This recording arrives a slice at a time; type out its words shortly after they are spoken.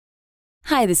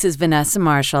Hi, this is Vanessa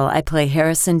Marshall. I play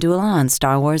Harrison Dula on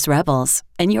Star Wars Rebels,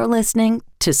 and you're listening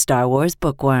to Star Wars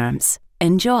Bookworms.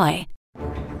 Enjoy.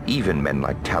 Even men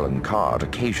like Talon Card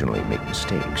occasionally make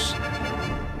mistakes.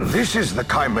 This is the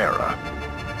Chimera.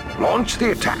 Launch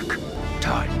the attack.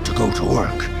 Time to go to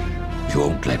work. You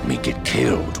won't let me get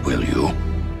killed, will you?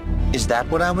 Is that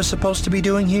what I was supposed to be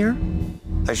doing here?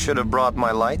 I should have brought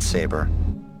my lightsaber.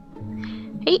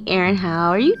 Hey, Aaron,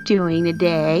 how are you doing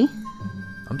today?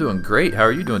 I'm doing great. How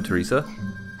are you doing, Teresa?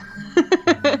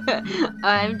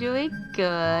 I'm doing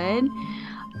good.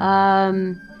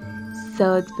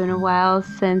 So it's been a while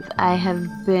since I have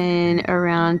been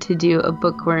around to do a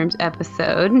Bookworms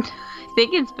episode. I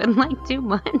think it's been like 2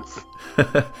 months.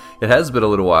 It has been a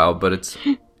little while, but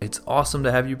it's awesome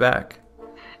to have you back.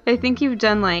 I think you've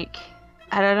done like,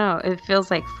 I don't know, it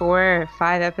feels like 4 or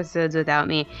 5 episodes without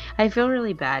me. I feel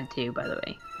really bad too, by the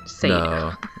way. So no, you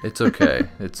know. It's okay.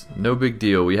 It's no big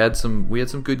deal. We had some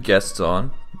good guests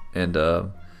on, and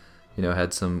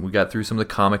we got through some of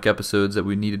the comic episodes that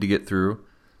we needed to get through.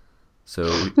 So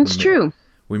it's true.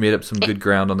 We made up some good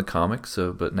ground on the comics.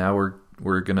 But now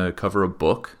we're gonna cover a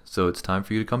book. So it's time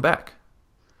for you to come back.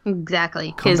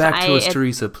 Exactly. Come back to us,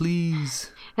 Teresa,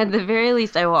 please. At the very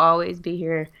least, I will always be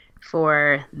here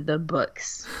for the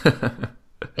books.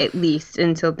 At least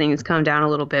until things calm down a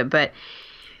little bit. But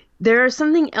there's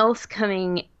something else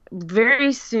coming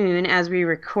very soon as we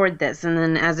record this. And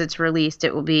then as it's released,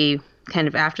 it will be kind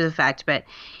of after the fact. But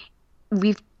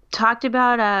we've talked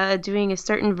about doing a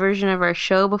certain version of our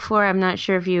show before. I'm not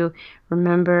sure if you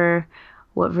remember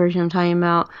what version I'm talking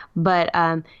about. But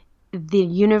the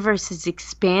universe is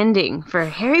expanding for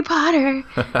Harry Potter.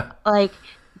 Like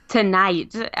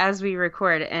tonight as we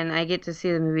record, and I get to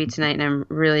see the movie tonight, and I'm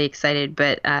really excited.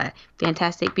 But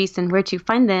Fantastic Beasts and Where to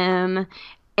Find Them,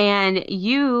 and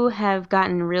you have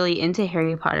gotten really into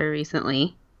Harry Potter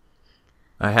recently.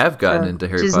 I have gotten into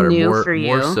Harry Potter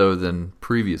more so than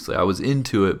previously. I was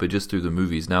into it, but just through the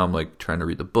movies. Now I'm like trying to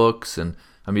read the books, and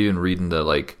I'm even reading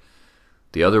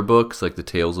the other books, like the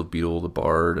Tales of Beedle the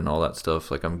Bard and all that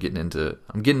stuff. Like I'm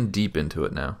getting deep into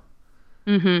it now.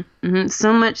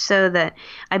 So much so that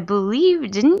I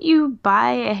believe, didn't you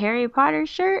buy a Harry Potter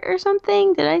shirt or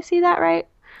something? Did I see that right?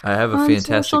 I have a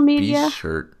Fantastic Beasts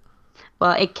shirt.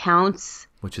 Well, it counts.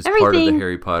 Which is part of the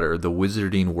Harry Potter, the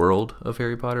Wizarding World of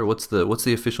Harry Potter. What's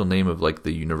the official name of like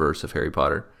the universe of Harry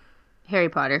Potter? Harry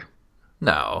Potter.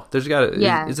 No, there's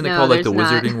isn't it called like the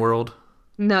Wizarding World?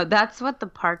 No, that's what the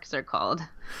parks are called.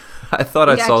 I thought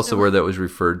I saw somewhere that was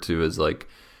referred to as like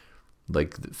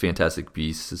Fantastic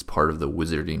Beasts is part of the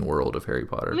Wizarding World of Harry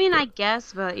Potter. I mean, I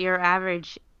guess, but your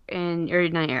average, or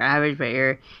not your average,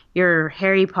 but your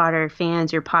Harry Potter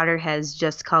fans, your Potterheads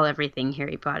just call everything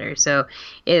Harry Potter. So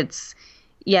it's,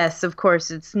 yes, of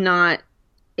course, it's not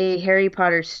a Harry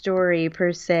Potter story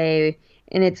per se,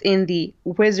 and it's in the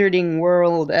Wizarding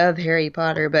World of Harry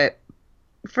Potter, but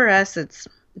for us, it's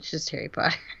just Harry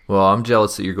Potter. Well, I'm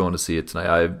jealous that you're going to see it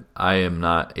tonight. I am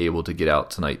not able to get out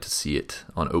tonight to see it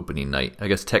on opening night. I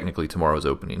guess technically tomorrow's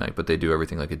opening night, but they do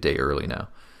everything like a day early now.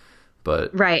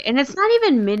 But right, and it's not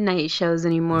even midnight shows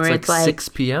anymore. It's like 6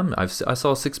 p.m. I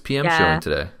saw a 6 p.m. showing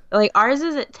today. Like ours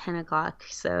is at 10 o'clock.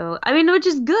 So, I mean, which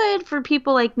is good for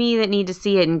people like me that need to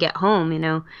see it and get home, you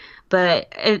know.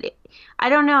 But I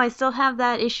don't know. I still have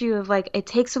that issue of like it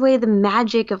takes away the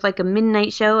magic of like a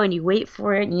midnight show, and you wait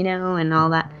for it, you know, and all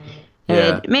that.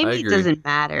 Yeah, maybe it doesn't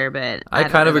matter, but I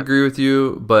kind of agree with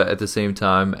you. But at the same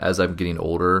time, as I'm getting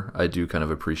older, I do kind of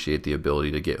appreciate the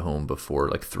ability to get home before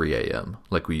like 3 a.m.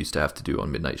 like we used to have to do on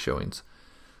midnight showings.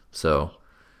 So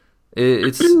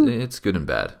it's good and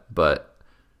bad. But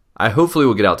I hopefully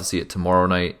will get out to see it tomorrow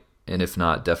night, and if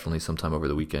not, definitely sometime over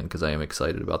the weekend because I am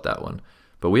excited about that one.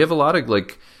 But we have a lot of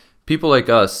like people like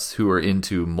us who are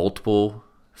into multiple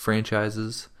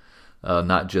franchises.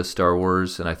 Not just Star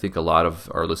Wars, and I think a lot of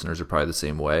our listeners are probably the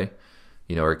same way.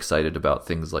 You know, are excited about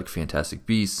things like Fantastic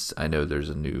Beasts. I know there's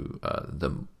a new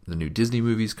the new Disney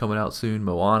movies coming out soon,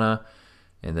 Moana,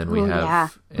 and then we we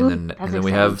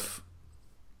have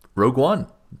Rogue One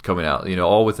coming out. You know,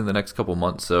 all within the next couple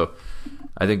months. So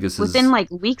I think this is within like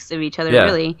weeks of each other,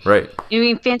 really. Right. I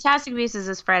mean, Fantastic Beasts is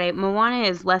this Friday. Moana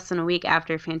is less than a week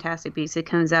after Fantastic Beasts. It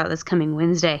comes out this coming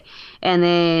Wednesday, and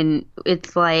then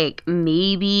it's like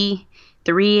maybe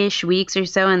 3-ish weeks or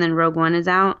so, and then Rogue One is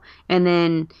out, and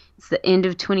then it's the end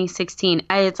of 2016.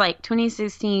 It's like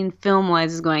 2016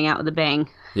 film-wise is going out with a bang.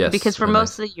 Yes, because for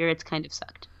most of the year it's kind of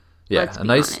sucked. Yeah, a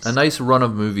nice run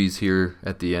of movies here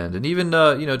at the end, and even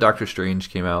Doctor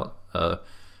Strange came out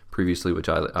previously, which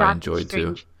I enjoyed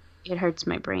too. It hurts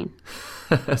my brain.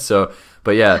 So,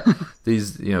 But yeah,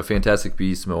 these, Fantastic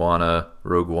Beasts, Moana,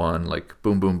 Rogue One, like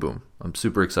boom, boom, boom. I'm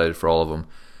super excited for all of them.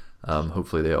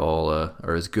 Hopefully they all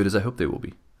are as good as I hope they will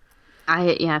be.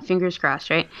 Fingers crossed,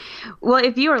 right? Well,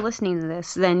 if you are listening to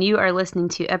this, then you are listening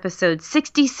to episode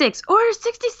 66 or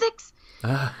 66.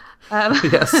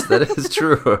 Yes, that is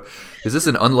true. Is this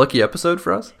an unlucky episode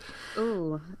for us?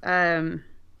 Ooh,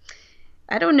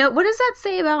 I don't know. What does that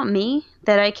say about me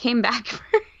that I came back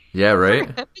for? Yeah, right.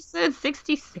 For episode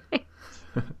 66.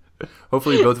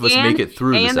 Hopefully, both of us make it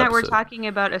through this episode. And that we're talking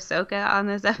about Ahsoka on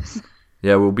this episode.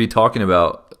 Yeah, we'll be talking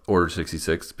about Order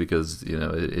 66 because it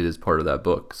is part of that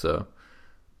book. So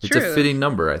it's a fitting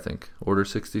number, I think. Order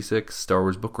 66, Star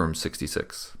Wars Bookworm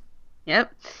 66.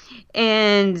 Yep,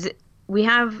 and we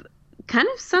have kind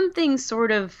of something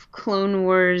sort of Clone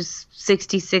Wars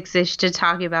 66-ish to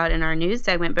talk about in our news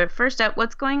segment. But first up,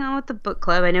 what's going on with the book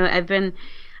club? I know I've been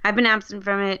absent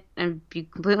from it, and to be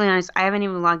completely honest, I haven't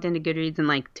even logged into Goodreads in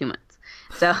like 2 months.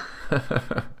 So,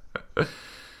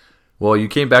 well, you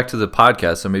came back to the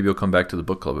podcast, so maybe you'll come back to the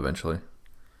book club eventually.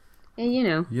 Yeah,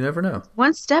 you never know.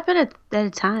 One step at a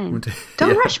time.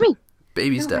 Don't rush me.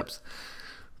 Baby steps.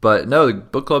 But no, the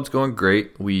book club's going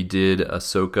great. We did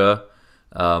Ahsoka.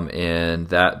 And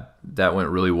that went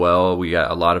really well. We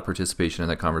got a lot of participation in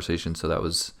that conversation, so that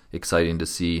was exciting to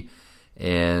see.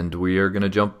 And we are going to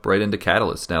jump right into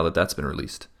Catalyst now that that's been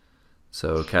released.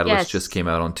 So Catalyst just came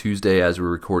out on Tuesday as we're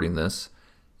recording this,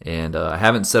 and I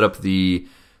haven't set up the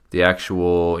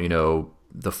actual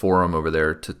the forum over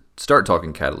there to start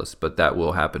talking Catalyst, but that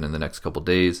will happen in the next couple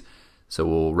days. So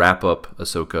we'll wrap up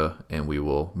Ahsoka and we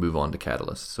will move on to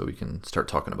Catalyst, so we can start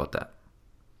talking about that.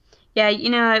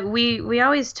 Yeah, we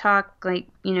always talk kind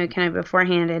of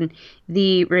beforehand, and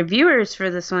the reviewers for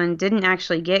this one didn't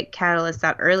actually get Catalyst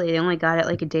that early. They only got it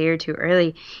like a day or two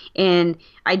early, and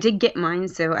I did get mine,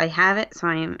 so I have it, so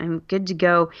I'm good to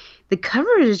go. The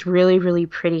cover is really, really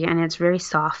pretty, and it's very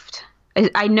soft.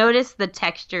 I noticed the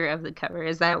texture of the cover.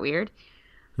 Is that weird?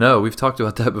 No, we've talked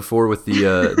about that before with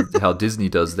the how Disney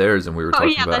does theirs, and we were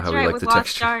talking about how we like the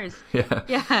texture. Stars.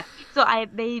 Yeah. So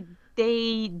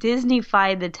they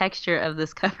Disney-fied the texture of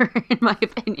this cover, in my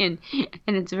opinion,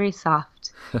 and it's very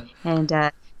soft, and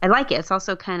I like it. It's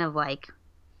also kind of like,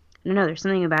 I don't know, there's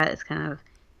something about it.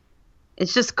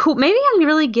 It's just cool. Maybe I'm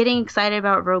really getting excited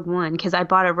about Rogue One because I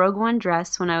bought a Rogue One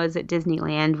dress when I was at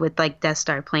Disneyland with like Death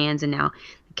Star plans, and now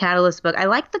the Catalyst book. I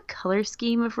like the color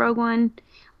scheme of Rogue One,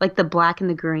 like the black and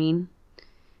the green.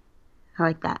 I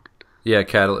like that. Yeah,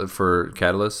 for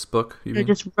Catalyst's book, you mean?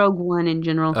 Just Rogue One in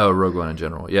general. Oh, Rogue One in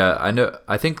general. Yeah, I know.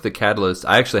 I think the Catalyst,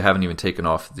 I actually haven't even taken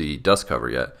off the dust cover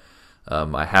yet.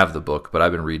 I have the book, but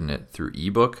I've been reading it through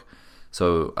ebook,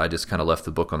 so I just kind of left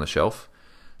the book on the shelf.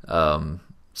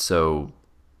 So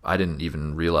I didn't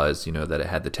even realize, that it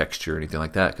had the texture or anything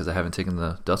like that because I haven't taken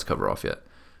the dust cover off yet.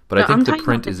 But I think the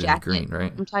print is in green,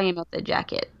 right? I'm talking about the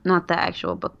jacket, not the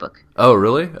actual book. Oh,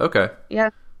 really? Okay. Yeah.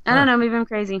 I don't know. Maybe I'm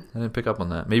crazy. I didn't pick up on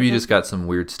that. Maybe you just got some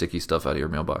weird sticky stuff out of your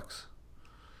mailbox.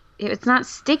 It's not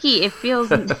sticky. It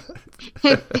feels like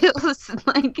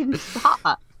it's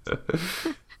soft.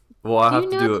 Well, I'll have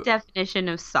to do the definition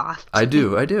of soft. I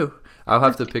do. I'll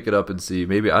have to pick it up and see.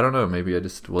 Maybe, I don't know. Maybe I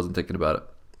just wasn't thinking about it.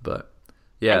 But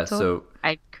yeah,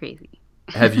 I'm crazy.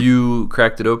 Have you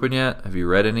cracked it open yet? Have you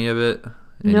read any of it?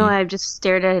 No, I've just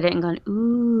stared at it and gone,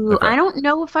 ooh. Okay. I don't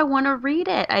know if I want to read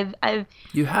it.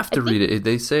 You have to read it.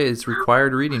 They say it's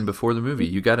required reading before the movie.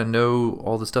 You got to know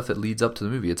all the stuff that leads up to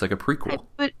the movie. It's like a prequel.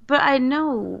 But I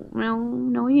know.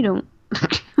 No, you don't.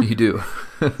 You do.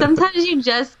 Sometimes you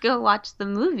just go watch the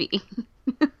movie.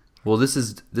 Well, this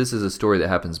is a story that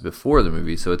happens before the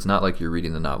movie, so it's not like you're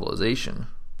reading the novelization.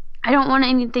 I don't want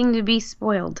anything to be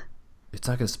spoiled. It's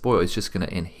not going to spoil. It's just going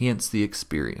to enhance the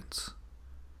experience,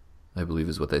 I believe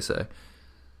is what they say.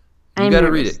 You got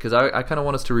to read it because I kind of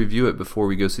want us to review it before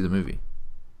we go see the movie.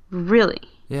 Really?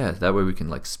 Yeah, that way we can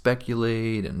like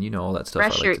speculate and all that stuff.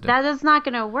 Pressure. I like to do. That's not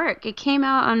going to work. It came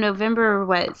out on November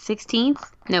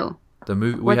 16th? No. The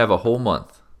movie. We have a whole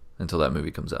month until that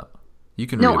movie comes out. You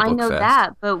can read a book fast. No, I know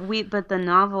that, but the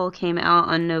novel came out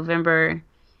on November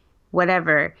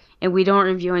whatever, and we don't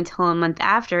review until a month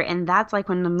after, and that's like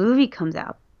when the movie comes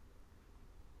out.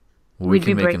 We'd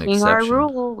be breaking our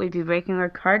rule. We'd be breaking our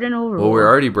cardinal rule. Well, we're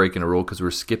already breaking a rule because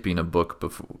we're skipping a book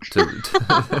before to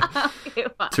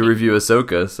review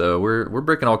Ahsoka. So we're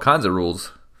breaking all kinds of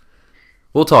rules.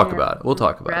 We'll talk about it. We'll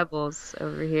talk about Rebels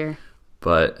over here.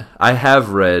 But I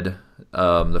have read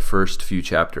the first few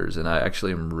chapters, and I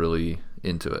actually am really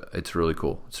into it. It's really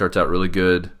cool. It starts out really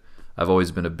good. I've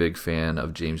always been a big fan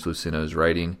of James Luceno's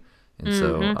writing, and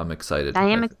so I'm excited. I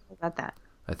am excited about that.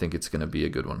 I think it's going to be a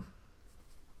good one.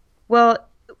 Well,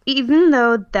 even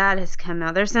though that has come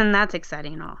out, that's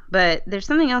exciting and all, but there's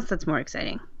something else that's more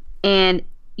exciting. And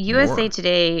USA More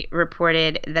Today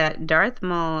reported that Darth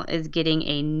Maul is getting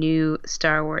a new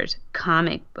Star Wars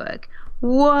comic book.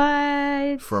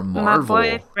 What? from My Marvel.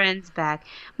 boyfriend's back.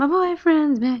 My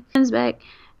boyfriend's back. Friend's back.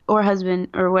 Or husband,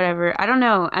 or whatever. I don't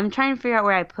know. I'm trying to figure out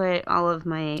where I put all of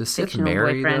my Does Sith fictional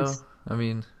marry boyfriends. though? I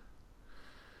mean,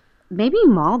 Maybe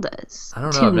Maul does. I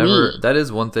don't know. To I've never. me. That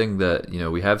is one thing that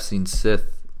we have seen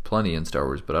Sith plenty in Star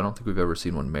Wars, but I don't think we've ever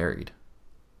seen one married.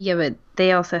 Yeah, but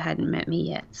they also hadn't met me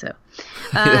yet, so.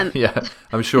 Um, Yeah,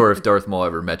 I'm sure if Darth Maul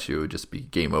ever met you, it would just be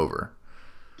game over.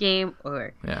 Game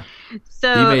over. Yeah,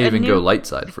 So he may a even new... go light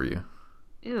side for you.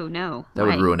 Ooh, no. That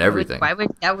would Why? ruin everything. Why would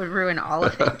that would ruin all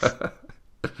of it?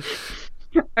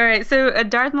 All right, so a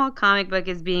Darth Maul comic book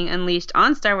is being unleashed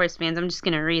on Star Wars fans. I'm just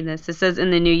going to read this. It says,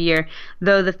 in the new year,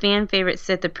 though the fan favorite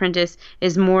Sith apprentice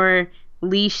is more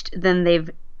leashed than they've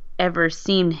ever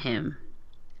seen him.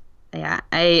 Yeah,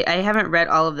 I haven't read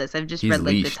all of this. I've just He's read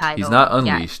like leashed. the title. He's not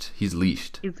Yeah, unleashed. He's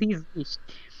leashed. he's leashed.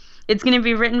 It's going to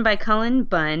be written by Cullen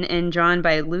Bunn and drawn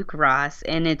by Luke Ross,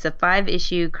 and it's a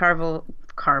 5-issue Carvel.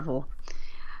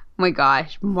 Oh my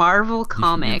gosh, Marvel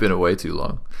comic. You've been away too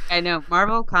long. I know.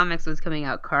 Marvel Comics was coming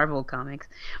out. Carvel Comics.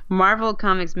 Marvel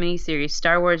Comics miniseries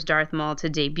Star Wars Darth Maul to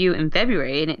debut in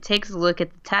February, and it takes a look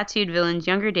at the tattooed villain's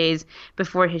younger days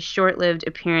before his short-lived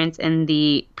appearance in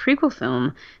the prequel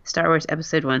film Star Wars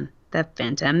Episode 1, The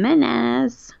Phantom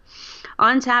Menace.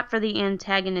 On tap for the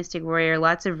antagonistic warrior,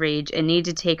 lots of rage, a need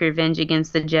to take revenge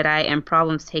against the Jedi, and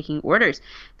problems taking orders.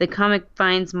 The comic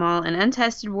finds Maul an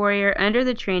untested warrior under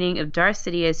the training of Darth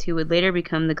Sidious, who would later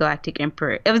become the Galactic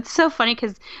Emperor. It was so funny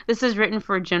because this is written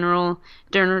for just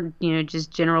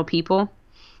general people.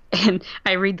 And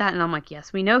I read that and I'm like,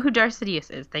 yes, we know who Darth Sidious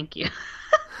is. Thank you.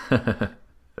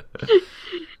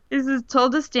 This is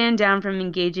told to stand down from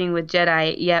engaging with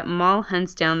Jedi, yet Maul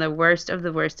hunts down the worst of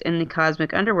the worst in the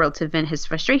cosmic underworld to vent his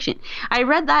frustration. I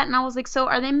read that and I was like, so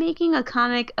are they making a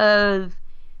comic of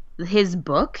his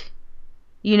book?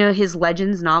 His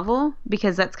Legends novel?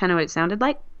 Because that's kind of what it sounded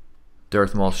like.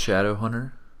 Darth Maul's Shadow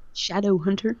Hunter. Shadow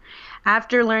Hunter.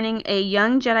 After learning a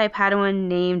young Jedi Padawan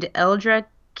named Eldra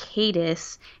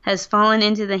Cadis has fallen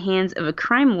into the hands of a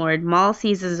crime lord, Maul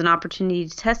seizes an opportunity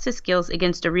to test his skills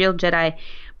against a real Jedi,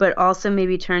 but also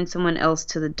maybe turn someone else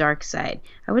to the dark side.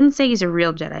 I wouldn't say he's a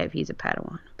real Jedi if he's a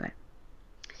Padawan, but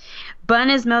Bunn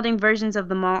is melding versions of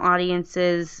the Maul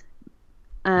audiences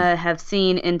have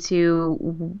seen into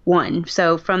one.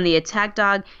 So from the attack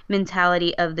dog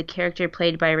mentality of the character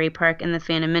played by Ray Park in The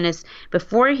Phantom Menace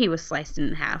before he was sliced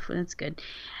in half. Well, that's good.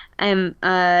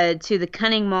 To the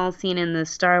cunning Maul seen in the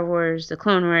Star Wars, the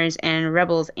Clone Wars, and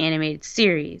Rebels animated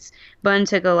series. Bunn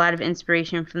took a lot of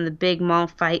inspiration from the big Maul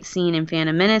fight scene in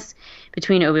Phantom Menace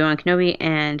between Obi-Wan Kenobi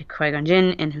and Qui-Gon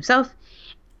Jinn and himself,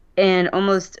 and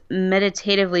almost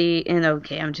meditatively, and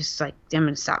okay, I'm going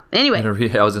to stop. Anyway. I was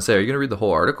going to say, are you going to read the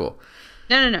whole article?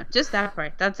 No, just that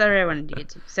part. That's what I wanted to get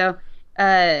to. So,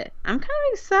 I'm kind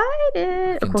of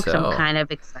excited. Of course, I'm kind of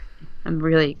excited. I'm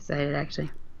really excited, actually.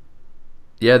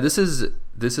 Yeah, this is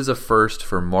a first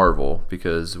for Marvel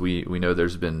because we know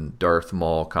there's been Darth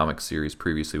Maul comic series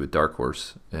previously with Dark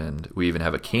Horse, and we even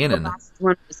have a canon. The last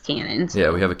one was canon. So.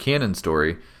 Yeah, we have a canon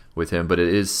story with him, but it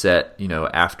is set,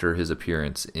 after his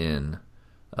appearance in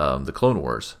the Clone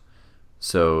Wars.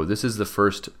 So this is the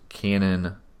first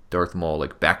canon Darth Maul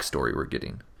backstory we're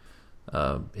getting.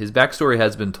 His backstory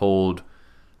has been told,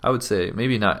 I would say,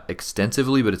 maybe not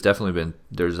extensively, but it's definitely been,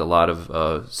 there's a lot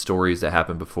of stories that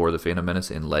happened before the Phantom Menace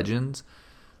in Legends,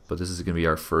 but this is going to be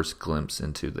our first glimpse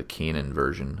into the canon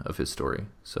version of his story.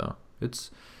 So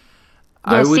it's,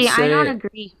 yeah, I would see, say, I don't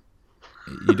agree.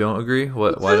 You don't agree?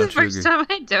 Why don't you agree? This is the first time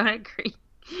I don't agree.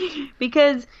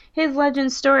 Because his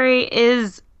legend story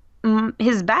is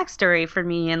his backstory for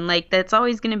me, and that's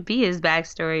always going to be his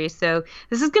backstory. So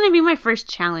this is going to be my first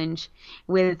challenge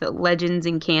with Legends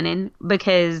and canon,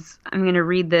 because I'm going to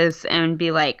read this and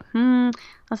be like,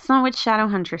 that's not what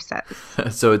Shadowhunter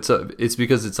says. So it's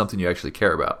because it's something you actually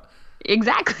care about.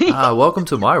 Exactly. Welcome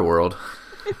to my world.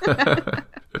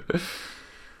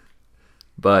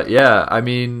 But yeah, I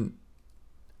mean,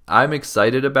 I'm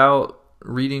excited about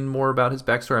reading more about his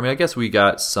backstory. I mean, I guess we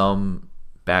got some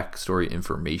backstory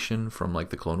information from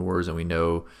the Clone Wars, and we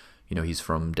know, he's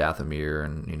from Dathomir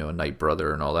and, a Night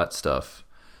Brother and all that stuff.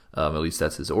 At least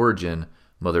that's his origin.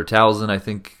 Mother Talzin, I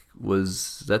think,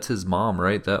 that's his mom,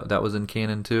 right? That was in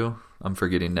canon too. I'm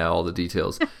forgetting now all the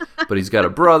details. But he's got a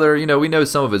brother. We know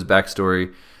some of his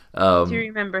backstory. Do you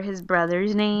remember his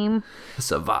brother's name?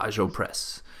 Savage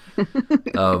Opress.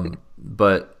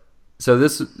 But so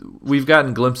we've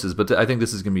gotten glimpses, but I think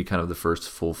this is going to be kind of the first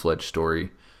full-fledged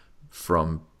story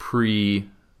from pre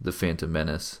the Phantom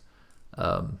Menace.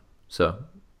 So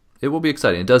it will be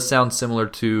exciting. It does sound similar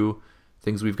to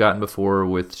things we've gotten before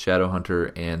with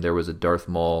Shadowhunter, and there was a Darth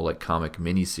Maul like comic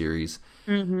miniseries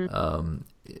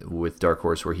with Dark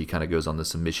Horse where he kind of goes on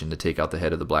this mission to take out the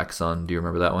head of the Black Sun. Do you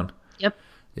remember that one? Yep.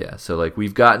 Yeah, so like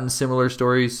we've gotten similar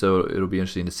stories, so it'll be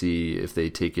interesting to see if they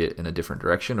take it in a different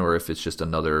direction or if it's just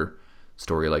another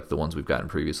story like the ones we've gotten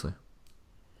previously.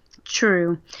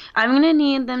 True. I'm going to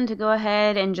need them to go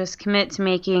ahead and just commit to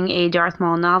making a Darth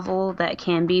Maul novel that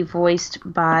can be voiced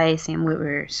by Sam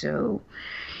Witwer. So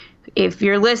if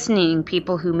you're listening,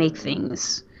 people who make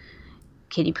things,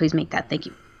 can you please make that? Thank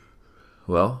you.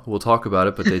 Well, we'll talk about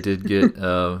it, but they did get,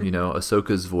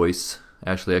 Ahsoka's voice,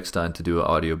 Ashley Eckstein, to do an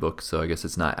audiobook, so I guess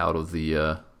it's not out of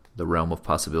the realm of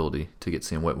possibility to get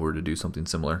Sam Witwer to do something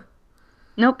similar.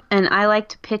 Nope, and I like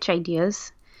to pitch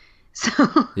ideas. So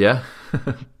Yeah?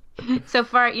 so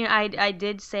far, I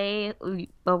did say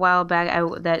a while back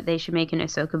that they should make an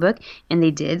Ahsoka book, and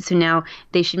they did. So now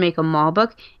they should make a Maul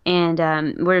book, and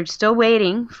we're still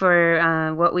waiting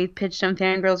for what we pitched on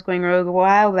Fangirls Going Rogue a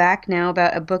while back now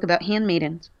about a book about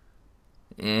handmaidens.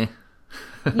 Eh.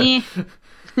 Yeah.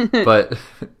 But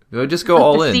just go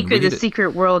all in. The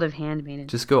secret world of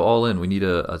handmaidens. Just go all in. We need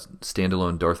a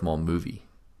standalone Darth Maul movie.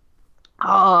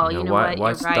 Oh, you know why what? Why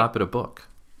You're stop right. at a book?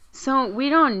 So we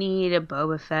don't need a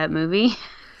Boba Fett movie.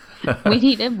 We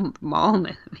need a Maul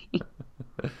movie.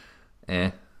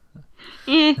 Eh.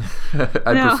 Eh.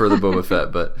 I'd No. prefer the Boba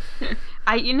Fett, but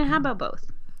How about both?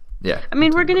 yeah. I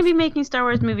mean, we're going to be making Star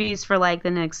Wars movies for like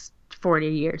the next 40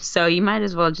 years, so you might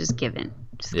as well just give in.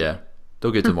 Yeah.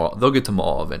 They'll get to Maul. They'll get to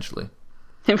Maul eventually.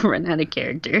 Run out of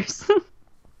characters.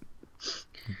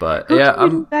 But Who yeah, can we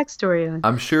do backstory on?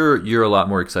 I'm sure you're a lot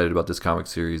more excited about this comic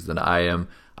series than I am.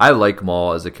 I like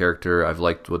Maul as a character. I've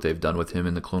liked what they've done with him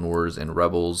in the Clone Wars and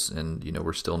Rebels, and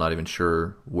we're still not even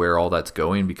sure where all that's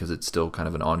going because it's still kind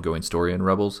of an ongoing story in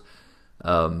Rebels.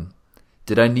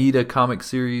 Did I need a comic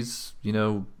series,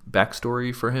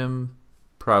 backstory for him?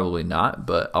 Probably not,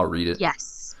 but I'll read it.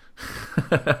 Yes.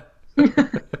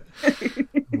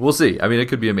 We'll see. I mean, it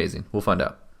could be amazing. We'll find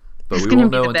out. But It's we going to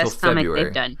won't be know the until best comic February.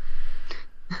 they've done.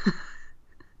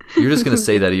 You're just going to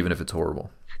say that even if it's horrible.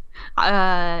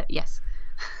 Yes.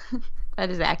 That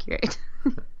is accurate.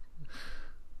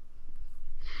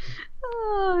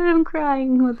 Oh, I'm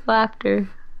crying with laughter.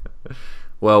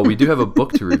 Well, we do have a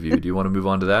book to review. Do you want to move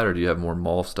on to that, or do you have more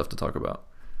Maul stuff to talk about?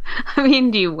 I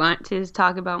mean, do you want to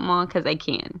talk about Maul? Because I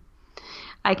can.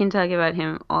 I can talk about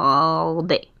him all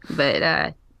day,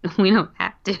 but we don't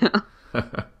have to.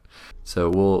 So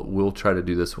we'll try to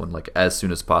do this one like as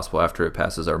soon as possible after it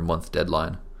passes our month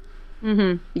deadline.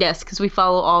 Mm-hmm. Yes, because we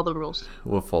follow all the rules.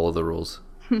 We'll follow the rules.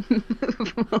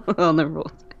 All the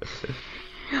rules.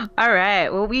 All right.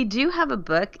 Well, we do have a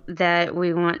book that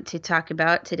we want to talk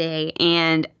about today,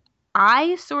 and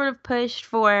I sort of pushed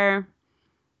for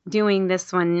doing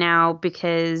this one now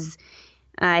because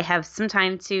I have some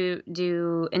time to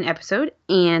do an episode,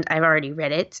 and I've already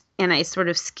read it, and I sort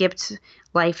of skipped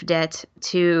Life Debt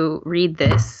to read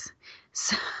this.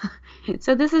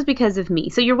 So this is because of me.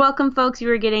 So you're welcome, folks.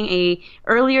 You are getting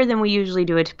earlier than we usually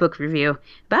do a book review,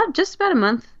 just about a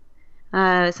month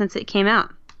since it came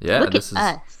out. Yeah, Look this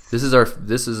at is us.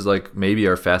 this is like maybe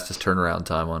our fastest turnaround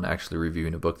time on actually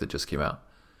reviewing a book that just came out.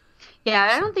 Yeah,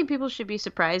 I don't think people should be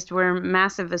surprised. We're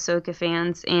massive Ahsoka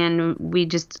fans, and we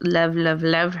just love, love,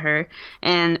 love her.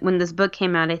 And when this book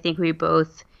came out, I think we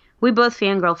both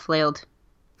fangirl flailed,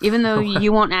 even though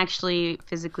you won't actually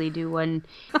physically do one.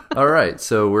 All right,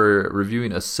 so we're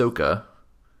reviewing Ahsoka.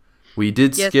 We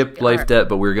did skip we Life are. Debt,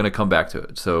 but we're going to come back to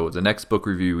it. So the next book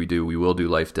review we will do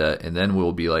Life Debt, and then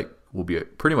we'll be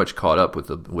pretty much caught up with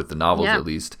the novels at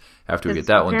least after we get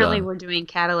that one Apparently, done. we're doing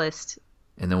Catalyst.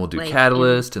 And then we'll do like,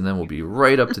 Catalyst, and then we'll be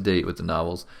right up to date with the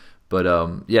novels. But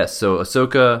yes, so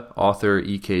Ahsoka, author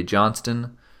E.K.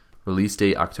 Johnston, release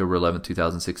date October 11th,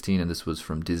 2016, and this was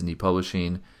from Disney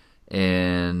Publishing.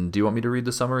 And do you want me to read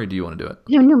the summary, or do you want to do it?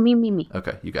 No, me.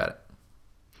 Okay, you got it.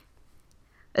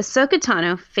 Ahsoka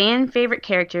Tano, fan favorite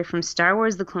character from Star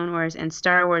Wars The Clone Wars and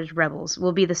Star Wars Rebels,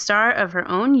 will be the star of her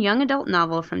own young adult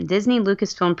novel from Disney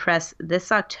Lucasfilm Press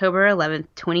this October 11th,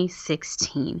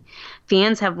 2016.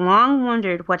 Fans have long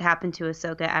wondered what happened to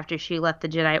Ahsoka after she left the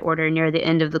Jedi Order near the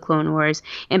end of The Clone Wars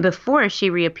and before she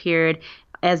reappeared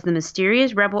as the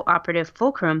mysterious rebel operative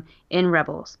Fulcrum in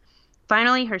Rebels.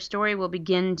 Finally, her story will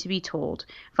begin to be told.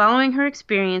 Following her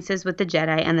experiences with the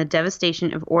Jedi and the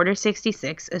devastation of Order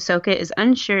 66, Ahsoka is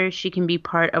unsure she can be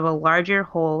part of a larger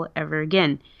whole ever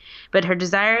again. But her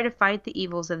desire to fight the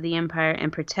evils of the Empire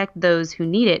and protect those who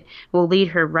need it will lead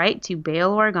her right to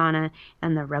Bail Organa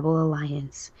and the Rebel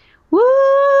Alliance. Woo!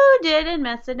 Didn't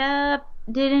mess it up.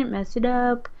 Didn't mess it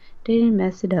up. Didn't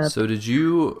mess it up. So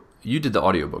you did the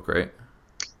audiobook, right?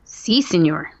 Si,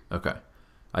 senor. Okay.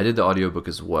 I did the audiobook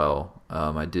as well.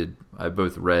 I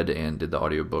both read and did the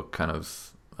audiobook kind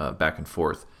of back and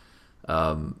forth.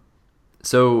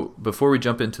 So before we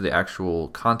jump into the actual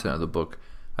content of the book,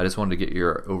 I just wanted to get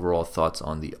your overall thoughts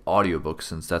on the audiobook,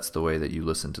 since that's the way that you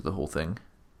listen to the whole thing.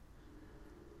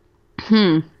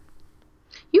 You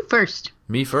first.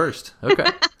 Me first. Okay.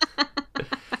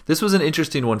 This was an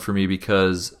interesting one for me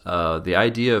because the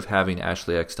idea of having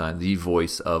Ashley Eckstein, the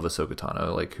voice of Ahsoka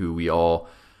Tano, like who we all,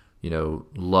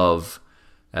 love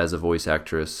as a voice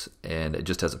actress and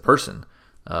just as a person,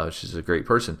 she's a great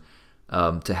person.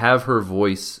 To have her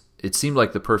voice, it seemed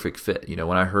like the perfect fit.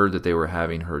 When I heard that they were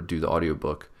having her do the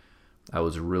audiobook, I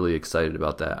was really excited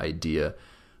about that idea.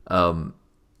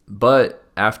 But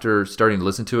after starting to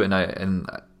listen to it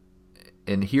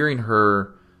and hearing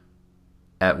her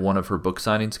at one of her book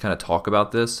signings kind of talk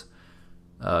about this,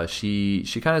 she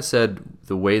kind of said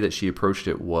the way that she approached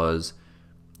it was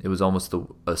almost the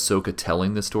Ahsoka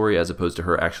telling the story as opposed to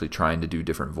her actually trying to do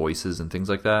different voices and things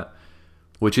like that,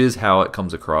 which is how it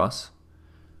comes across.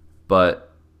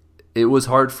 But it was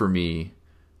hard for me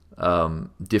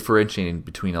differentiating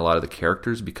between a lot of the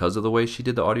characters because of the way she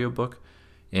did the audiobook.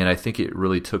 And I think it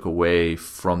really took away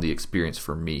from the experience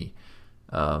for me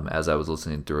as I was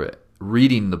listening through it.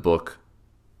 Reading the book,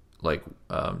 like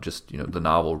the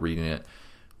novel, reading it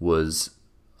was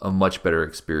a much better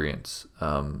experience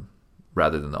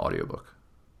rather than the audiobook.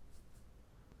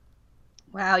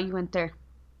 Wow, you went there.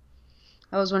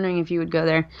 I was wondering if you would go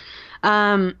there.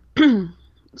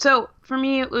 So for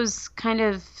me, it was kind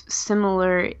of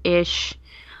similar-ish.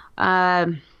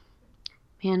 Man,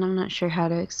 I'm not sure how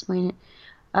to explain it.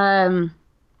 I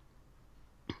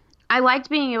liked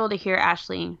being able to hear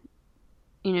Ashley,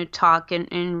 talk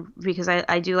and because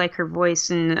I do like her voice,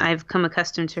 and I've come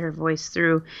accustomed to her voice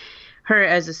through her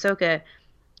as Ahsoka.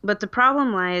 But the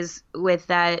problem lies with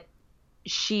that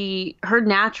her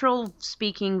natural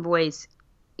speaking voice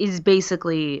is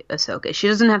basically Ahsoka. She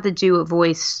doesn't have to do a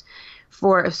voice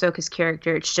for Ahsoka's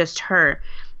character. It's just her.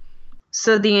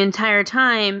 So the entire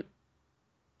time,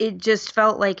 it just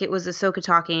felt like it was Ahsoka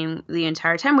talking the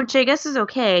entire time, which I guess is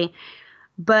okay.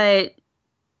 But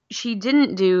she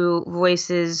didn't do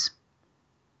voices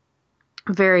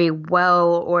very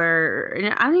well, or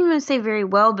I don't even want to say very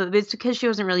well, but it's because she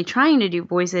wasn't really trying to do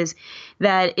voices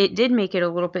that it did make it a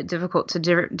little bit difficult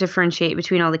to differentiate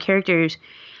between all the characters.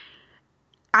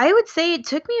 I would say it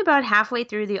took me about halfway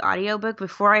through the audiobook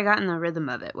before I got in the rhythm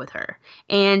of it with her.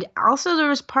 And also there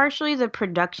was partially the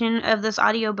production of this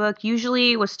audiobook.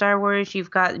 Usually with Star Wars,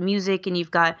 you've got music and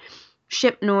you've got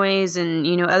ship noise and,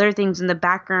 other things in the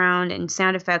background and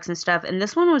sound effects and stuff. And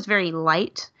this one was very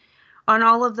light on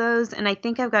all of those. And I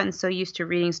think I've gotten so used to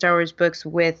reading Star Wars books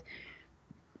with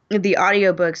the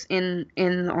audiobooks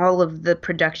in all of the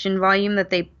production volume that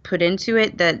they put into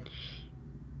it that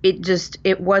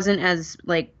it wasn't as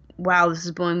like, wow, this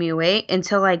is blowing me away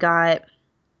until I got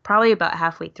probably about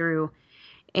halfway through.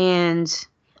 And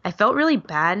I felt really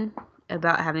bad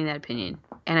about having that opinion.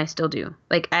 And I still do.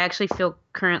 Like, I actually feel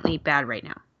currently bad right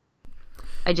now.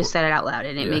 I just said it out loud,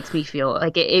 and it makes me feel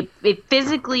like it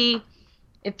physically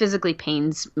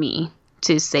pains me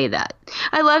to say that.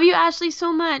 I love you, Ashley,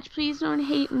 so much. Please don't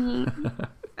hate me.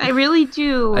 I really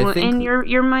do. And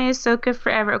you're my Ahsoka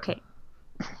forever. Okay.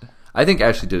 I think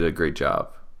Ashley did a great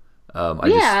job.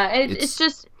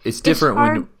 It's different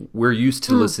when we're used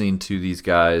to listening to these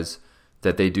guys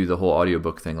that they do the whole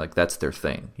audiobook thing. Like, that's their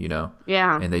thing,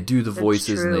 Yeah. And they do the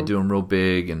voices and they do them real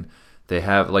big. And they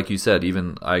have, like you said,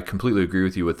 I completely agree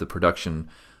with you with the production.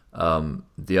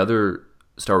 The other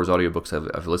Star Wars audiobooks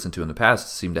I've listened to in the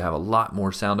past seem to have a lot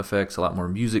more sound effects, a lot more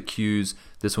music cues.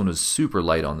 This one was super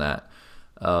light on that.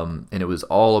 And it was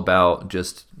all about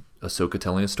just Ahsoka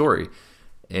telling a story.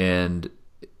 And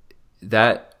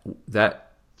that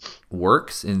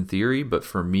works in theory, but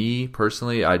for me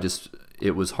personally,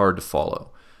 it was hard to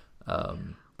follow.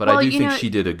 But I do think she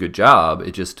did a good job.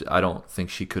 I don't think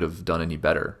she could have done any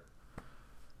better.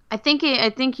 I think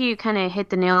you kind of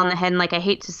hit the nail on the head. And like, I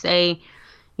hate to say,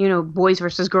 boys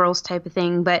versus girls type of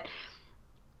thing, but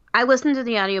I listened to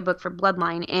the audiobook for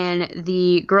Bloodline, and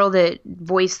the girl that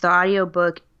voiced the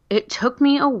audiobook, it took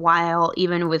me a while,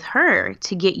 even with her,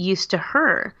 to get used to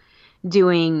her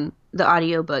doing the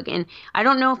audiobook. And I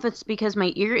don't know if it's because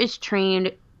my ear is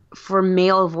trained for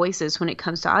male voices when it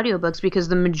comes to audiobooks, because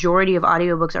the majority of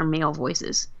audiobooks are male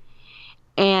voices.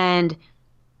 And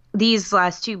these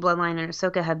last two, Bloodline and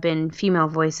Ahsoka, have been female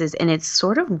voices, and it's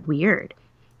sort of weird,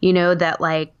 that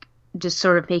like, just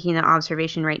sort of making that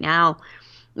observation right now,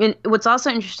 And what's also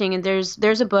interesting, and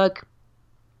there's a book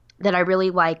that I really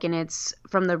like, and it's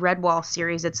from the Redwall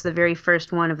series. It's the very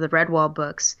first one of the Redwall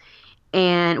books,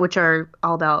 and which are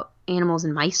all about animals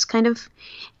and mice, kind of.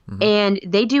 And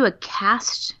they do a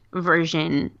cast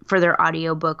version for their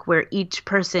audiobook where each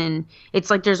person, it's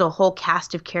like there's a whole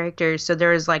cast of characters. So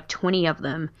there's like 20 of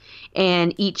them,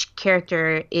 and each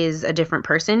character is a different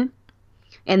person.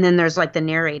 And then there's like the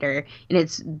narrator,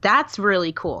 and that's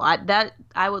really cool.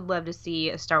 I would love to see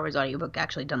a Star Wars audiobook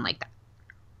actually done like that.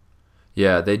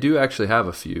 Yeah, they do actually have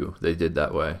a few they did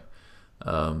that way,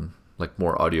 like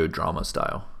more audio drama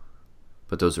style.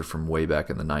 But those are from way back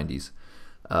in the 90s.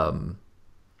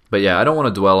 But yeah, I don't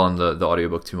want to dwell on the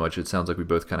audiobook too much. It sounds like we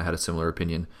both kind of had a similar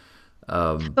opinion.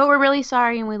 But we're really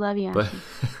sorry, and we love you, Ashley.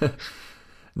 But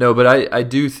no, but I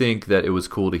do think that it was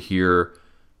cool to hear,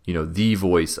 the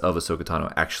voice of Ahsoka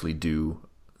Tano actually do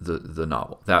the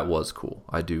novel. That was cool.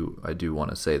 I do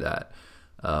want to say that.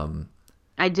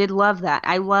 I did love that.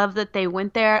 I love that they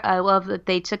went there. I love that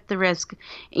they took the risk.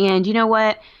 And you know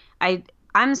what?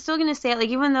 I'm still gonna say it. Like,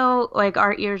 even though like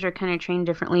our ears are kind of trained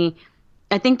differently,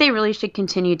 I think they really should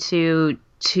continue to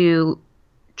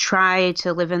try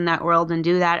to live in that world and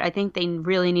do that. I think they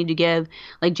really need to give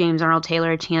like James Arnold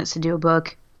Taylor a chance to do a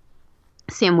book,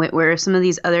 Sam Witwer, some of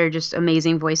these other just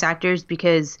amazing voice actors,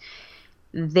 because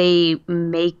they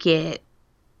make it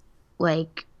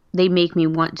like they make me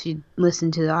want to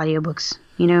listen to the audiobooks,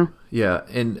 Yeah,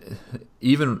 and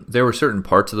even there were certain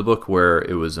parts of the book where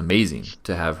it was amazing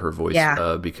to have her voice,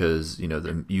 because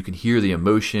you can hear the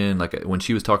emotion. Like when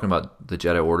she was talking about the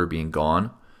Jedi Order being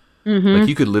gone, like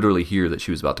you could literally hear that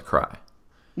she was about to cry.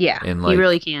 Yeah, and you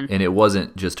really can. And it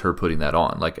wasn't just her putting that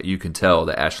on. Like you can tell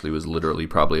that Ashley was literally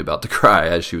probably about to cry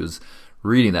as she was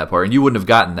reading that part, and you wouldn't have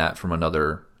gotten that from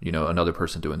another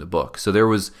person doing the book. So there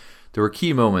were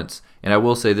key moments, and I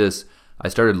will say this. I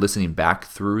started listening back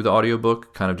through the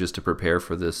audiobook kind of just to prepare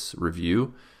for this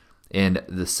review. And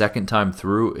the second time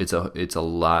through, it's a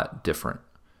lot different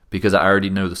because I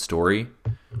already know the story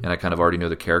and I kind of already know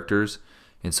the characters.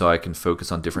 And so I can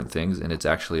focus on different things, and it's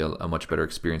actually a much better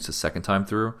experience the second time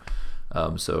through.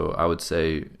 So I would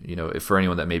say, if for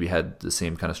anyone that maybe had the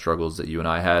same kind of struggles that you and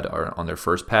I had are on their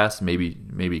first pass, maybe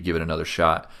give it another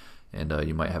shot, and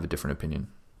you might have a different opinion.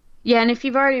 Yeah, and if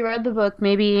you've already read the book,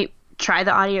 maybe try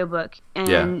the audiobook.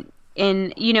 And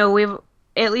we've,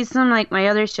 at least on like my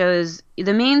other shows,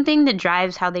 the main thing that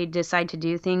drives how they decide to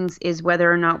do things is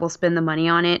whether or not we'll spend the money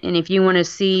on it. And if you want to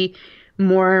see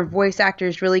more voice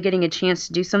actors really getting a chance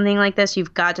to do something like this,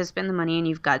 you've got to spend the money and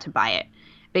you've got to buy it,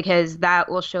 because that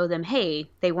will show them, hey,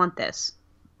 they want this.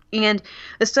 And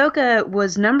Ahsoka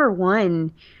was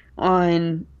 #1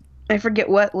 on, I forget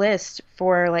what list,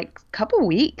 for like a couple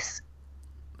weeks.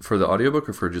 For the audiobook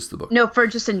or for just the book? No, for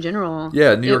just in general.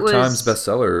 Yeah, New York Times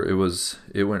bestseller.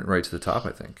 It went right to the top, I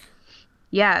think.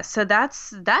 Yeah, so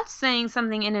that's saying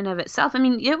something in and of itself. I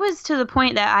mean, it was to the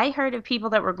point that I heard of people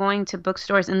that were going to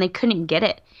bookstores and they couldn't get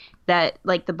it. That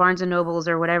like the Barnes and Nobles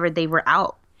or whatever, they were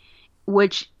out.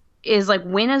 Which is like,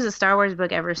 when has a Star Wars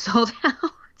book ever sold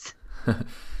out?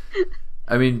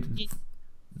 I mean,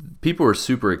 people were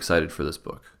super excited for this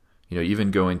book.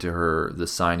 Even going to the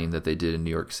signing that they did in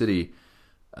New York City.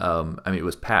 It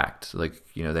was packed. Like,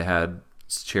 they had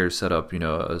chairs set up,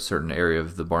 a certain area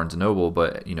of the Barnes & Noble,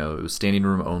 but, it was standing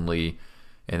room only.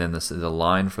 And then the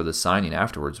line for the signing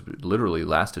afterwards literally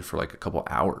lasted for like a couple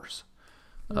hours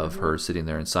of her sitting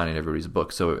there and signing everybody's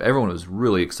book. So everyone was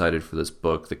really excited for this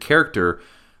book. The character,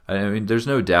 there's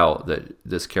no doubt that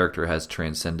this character has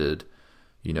transcended,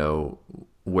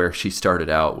 where she started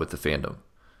out with the fandom.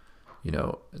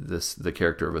 The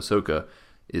character of Ahsoka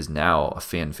is now a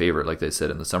fan favorite, like they said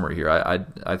in the summary here.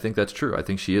 I think that's true. I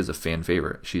think she is a fan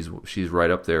favorite. She's right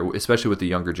up there, especially with the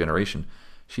younger generation.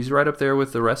 She's right up there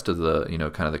with the rest of the,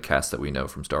 kind of the cast that we know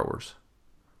from Star Wars.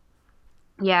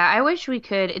 Yeah, I wish we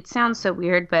could. It sounds so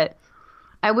weird, but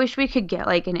I wish we could get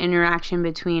like an interaction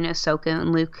between Ahsoka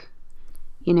and Luke.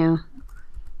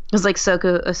 It's like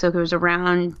Ahsoka was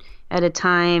around at a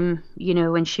time,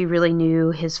 when she really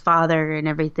knew his father and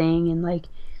everything, and like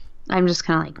I'm just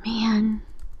kind of like, man,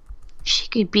 she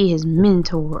could be his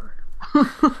mentor.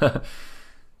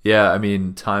 Yeah,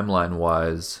 timeline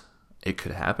wise, it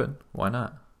could happen. Why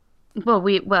not? Well,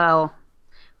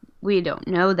 we don't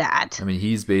know that.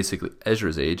 He's basically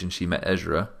Ezra's age, and she met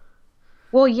Ezra.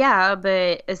 Well, yeah,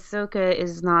 but Ahsoka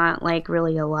is not like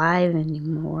really alive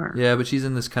anymore. Yeah, but she's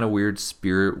in this kind of weird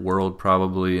spirit world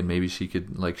probably, and maybe she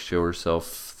could like show herself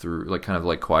through, like kind of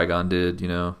like Qui-Gon did,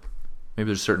 Maybe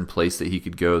there's a certain place that he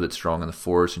could go that's strong in the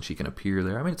Force, and she can appear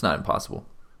there. It's not impossible.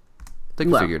 They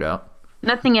can figure it out.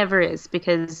 Nothing ever is,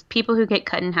 because people who get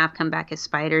cut in half come back as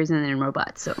spiders and then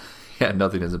robots. So Yeah,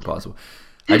 nothing is impossible.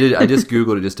 I just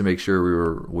Googled it just to make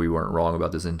sure we weren't wrong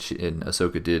about this, and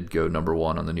Ahsoka did go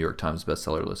 #1 on the New York Times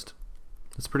bestseller list.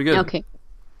 That's pretty good. okay,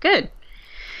 good.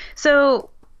 So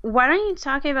why don't you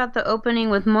talk about the opening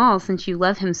with Maul, since you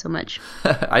love him so much?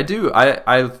 I do.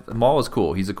 Maul is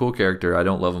cool. He's a cool character. I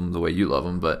don't love him the way you love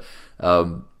him, but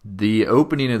the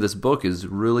opening of this book is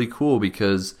really cool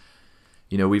because,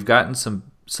 you know, we've gotten some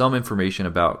information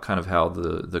about kind of how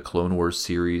the Clone Wars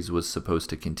series was supposed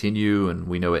to continue, and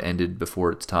we know it ended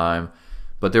before its time.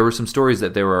 But there were some stories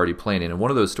that they were already planning, and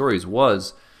one of those stories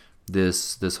was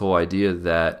this whole idea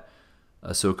that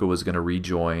Ahsoka was going to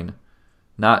rejoin,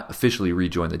 not officially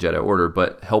rejoin the Jedi Order,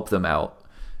 but help them out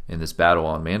in this battle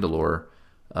on Mandalore,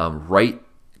 right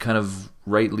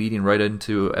leading right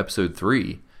into Episode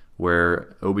 3,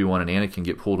 where Obi-Wan and Anakin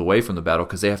get pulled away from the battle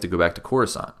because they have to go back to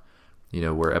Coruscant, you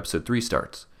know, where Episode 3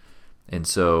 starts. And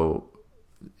so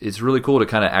it's really cool to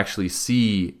kind of actually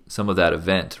see some of that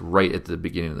event right at the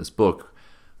beginning of this book.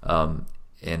 And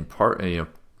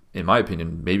in my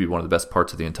opinion, maybe one of the best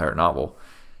parts of the entire novel.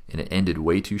 And it ended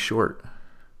way too short.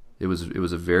 It was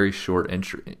a very short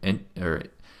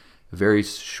very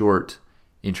short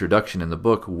introduction in the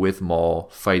book with Maul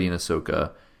fighting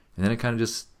Ahsoka, and then it kind of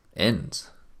just ends.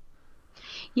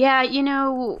 Yeah, you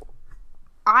know,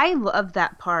 I love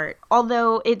that part,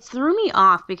 although it threw me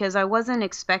off because I wasn't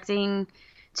expecting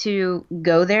to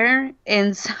go there.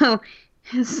 And so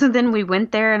then we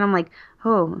went there and I'm like,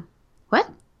 oh, what?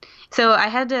 So I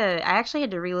actually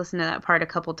had to re-listen to that part a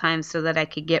couple times so that I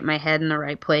could get my head in the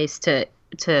right place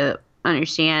to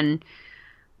understand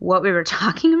what we were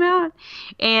talking about.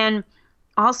 And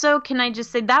also, can I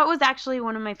just say that was actually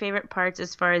one of my favorite parts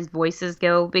as far as voices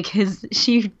go, because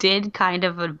she did kind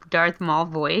of a Darth Maul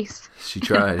voice. She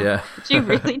tried, yeah. She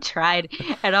really tried.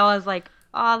 And I was like,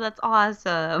 oh, that's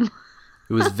awesome.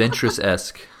 It was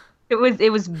Ventress-esque. It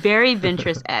was very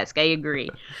Ventress-esque, I agree.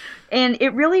 And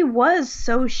it really was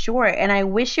so short, and I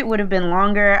wish it would have been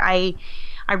longer. I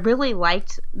really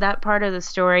liked that part of the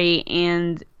story,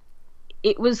 and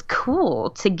it was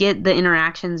cool to get the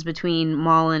interactions between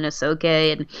Maul and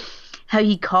Ahsoka, and how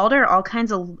he called her all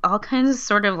kinds of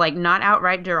sort of like not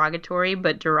outright derogatory,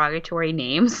 but derogatory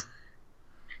names.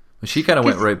 She kind of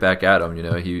went right back at him, you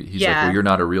know. He's like, well, you're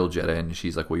not a real Jedi, and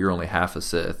she's like, well, you're only half a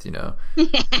Sith, you know.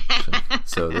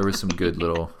 So there was some good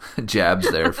little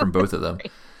jabs there from both of them.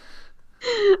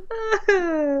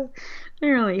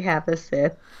 You're only half a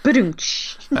Sith.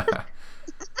 Ba-doom-tsh.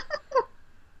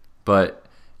 But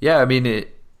yeah, I mean,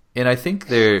 and I think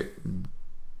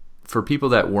for people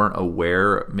that weren't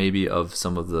aware maybe of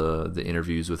some of the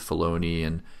interviews with Filoni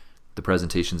and the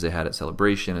presentations they had at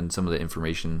Celebration and some of the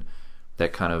information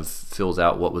that kind of fills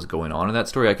out what was going on in that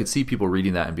story, I could see people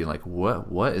reading that and being like,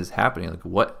 what is happening? Like,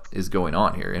 what is going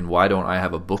on here? And why don't I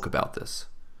have a book about this?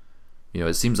 You know,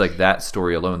 it seems like that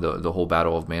story alone, the whole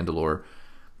Battle of Mandalore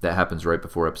that happens right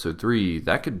before Episode 3,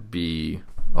 that could be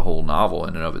a whole novel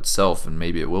in and of itself, and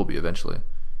maybe it will be eventually.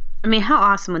 I mean, how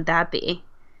awesome would that be?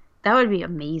 That would be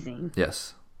amazing.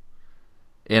 Yes.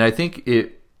 And I think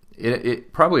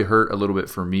it probably hurt a little bit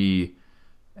for me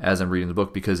as I'm reading the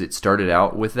book, because it started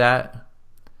out with that,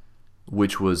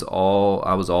 which was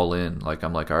I was all in. Like,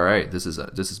 I'm like, all right, this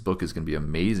book is going to be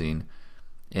amazing.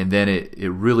 And then it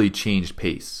really changed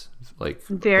pace, like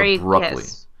very abruptly.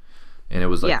 Yes. And it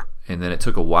was like, and then it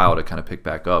took a while to kind of pick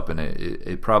back up, and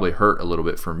it probably hurt a little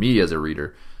bit for me as a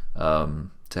reader to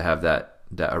have that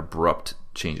abrupt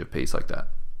change of pace like that.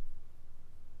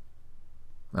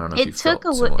 I don't know if you felt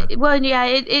similar. Well, yeah,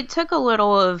 it took a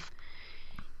little of,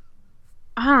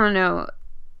 I don't know.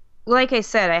 Like I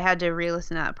said, I had to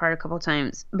re-listen to that part a couple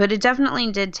times, but it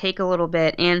definitely did take a little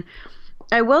bit. And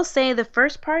I will say the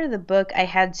first part of the book I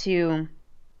had to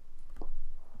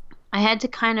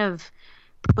kind of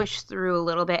push through a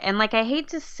little bit. And like, I hate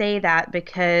to say that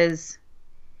because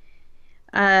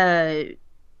I'm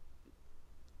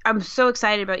so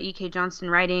excited about E.K. Johnston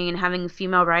writing and having a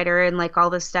female writer and like all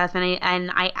this stuff.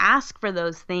 And I ask for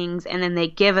those things, and then they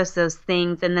give us those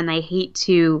things, and then I hate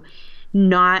to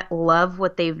not love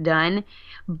what they've done.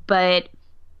 But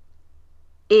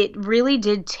it really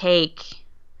did take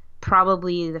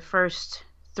probably the first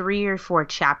 3 or 4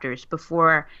 chapters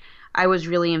before I was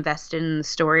really invested in the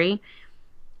story.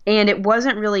 And it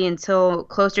wasn't really until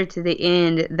closer to the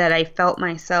end that I felt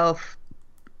myself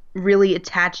really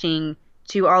attaching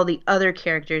to all the other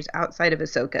characters outside of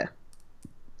Ahsoka.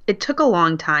 It took a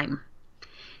long time.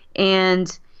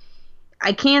 And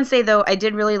I can say, though, I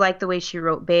did really like the way she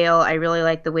wrote Bail. I really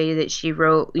like the way that she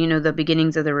wrote, the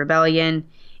beginnings of the rebellion.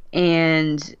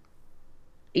 And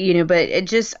but it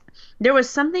just, there was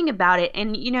something about it.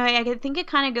 And, I think it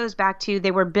kind of goes back to,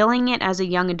 they were billing it as a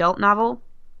young adult novel.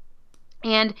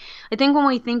 And I think when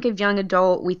we think of young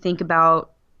adult, we think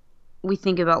about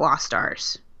Lost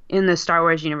Stars in the Star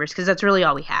Wars universe, because that's really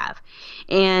all we have.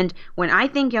 And when I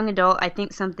think young adult, I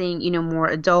think something, more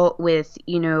adult with,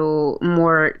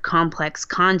 more complex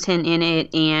content in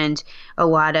it, and a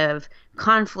lot of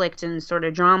conflict and sort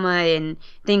of drama and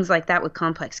things like that with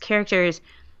complex characters.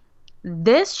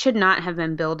 This should not have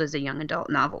been billed as a young adult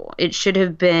novel. It should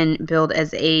have been billed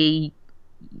as a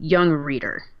young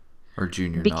reader. Or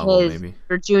junior novel, maybe.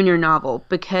 Or junior novel,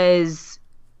 because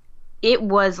it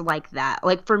was like that.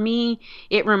 Like, for me,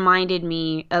 it reminded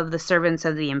me of the Servants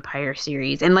of the Empire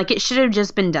series. And, like, it should have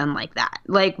just been done like that.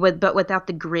 Like, but without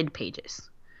the grid pages.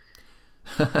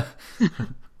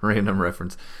 Random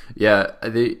reference. Yeah,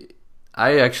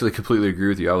 I actually completely agree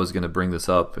with you. I was going to bring this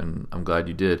up, and I'm glad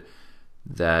you did,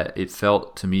 that it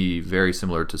felt to me very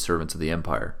similar to Servants of the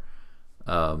Empire,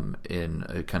 in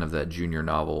a kind of that junior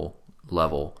novel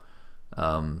level.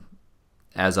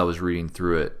 As I was reading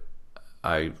through it,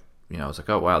 I was like,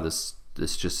 oh wow, this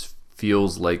just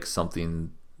feels like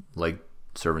something like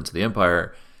Servants of the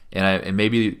Empire, and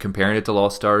maybe comparing it to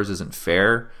Lost Stars isn't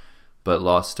fair, but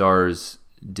Lost Stars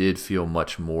did feel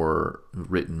much more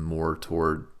written more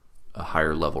toward a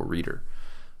higher level reader.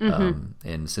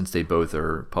 And since they both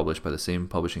are published by the same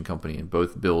publishing company and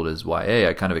both billed as YA,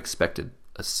 I kind of expected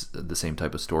the same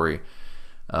type of story,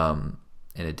 and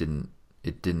it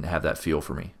didn't have that feel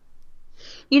for me.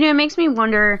 It makes me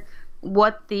wonder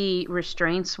what the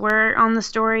restraints were on the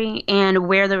story and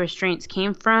where the restraints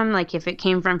came from. Like, if it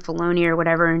came from Filoni or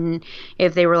whatever, and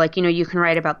if they were like, you can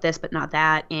write about this but not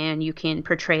that, and you can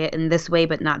portray it in this way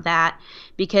but not that.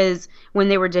 Because when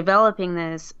they were developing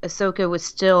this, Ahsoka was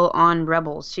still on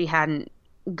Rebels. She hadn't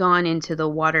gone into the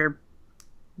water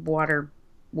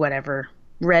whatever,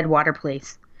 red water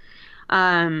place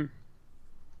that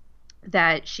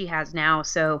she has now.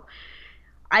 So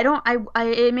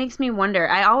it makes me wonder.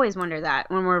 I always wonder that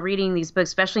when we're reading these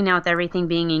books, especially now with everything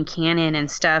being in canon and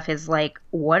stuff, is like,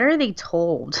 what are they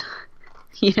told?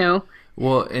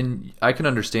 Well, and I can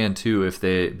understand too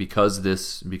because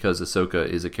Ahsoka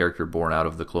is a character born out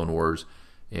of the Clone Wars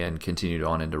and continued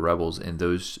on into Rebels, and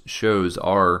those shows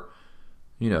are,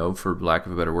 for lack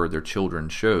of a better word, they're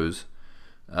children's shows.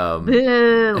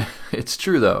 It's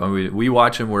true though. I mean, we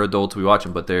watch them. We're adults. We watch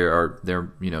them, but they're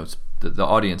the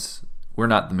audience. We're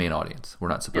not the main audience. We're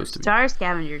not supposed to be. Star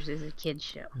Scavengers is a kid's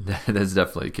show. That's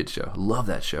definitely a kid's show. I love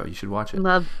that show. You should watch it.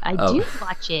 I do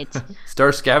watch it.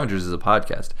 Star Scavengers is a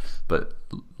podcast, but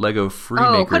Lego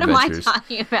Freemaker Adventures. What am I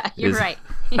talking about? You're right.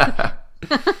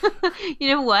 You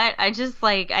know what? I just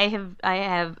I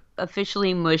have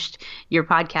officially mushed your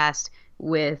podcast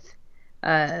with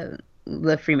the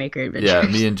Freemaker Adventures. Yeah,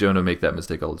 me and Jonah make that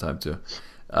mistake all the time too.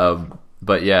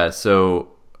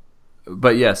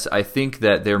 But yes, I think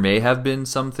that there may have been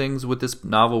some things with this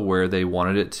novel where they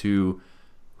wanted it to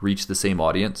reach the same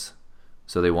audience,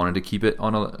 so they wanted to keep it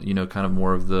on a kind of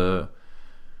more of the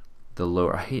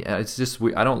lower. I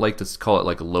don't like to call it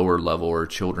like a lower level or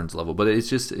children's level, but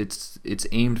it's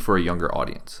aimed for a younger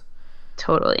audience.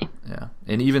 Totally. Yeah,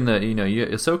 and even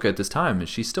Ahsoka at this time,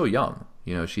 she's still young.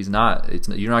 She's not.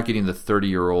 You're not getting the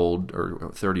 30-year-old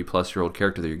or 30-plus-year-old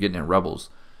character that you're getting in Rebels.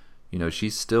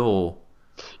 She's still.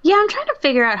 Yeah, I'm trying to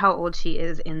figure out how old she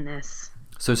is in this.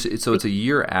 So it's a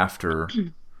year after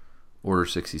Order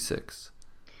 66.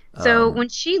 So when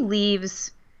she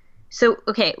leaves,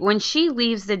 when she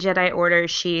leaves the Jedi Order,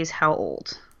 she's how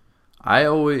old?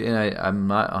 I'm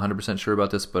not 100% sure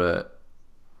about this, but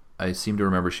I seem to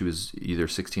remember she was either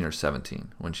 16 or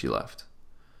 17 when she left.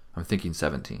 I'm thinking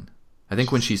 17. I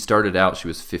think when she started out, she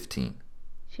was 15.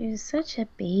 She was such a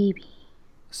baby.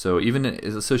 So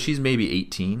she's maybe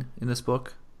 18 in this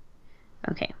book.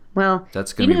 Okay, well,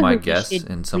 that's going to be my guess,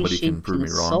 and somebody can prove me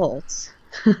wrong.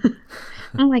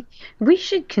 I'm like, we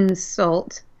should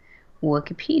consult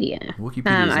Wikipedia.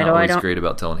 Wikipedia is not always great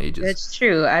about telling ages. That's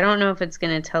true. I don't know if it's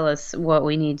going to tell us what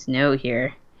we need to know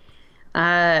here.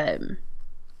 But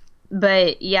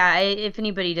yeah, if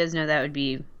anybody does know, that would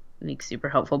be super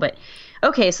helpful. But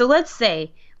okay, so let's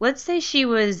say she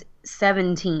was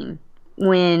 17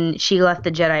 when she left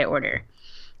the Jedi Order.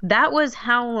 That was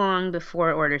how long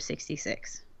before Order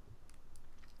 66?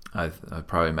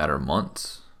 Probably a matter of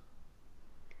months.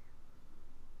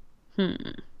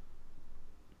 I'm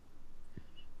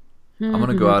going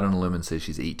to go out on a limb and say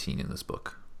she's 18 in this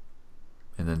book.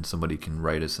 And then somebody can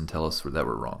write us and tell us that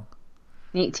we're wrong.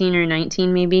 18 or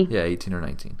 19 maybe? Yeah, 18 or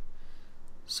 19.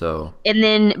 So. And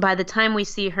then by the time we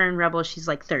see her in Rebels, she's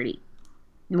like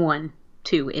 31.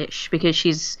 22-ish, because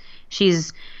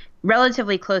she's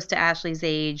relatively close to Ashley's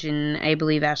age, and I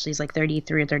believe Ashley's like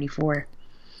 33 or 34.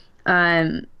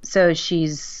 So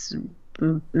she's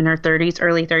in her 30s,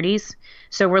 early 30s.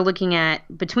 So we're looking at,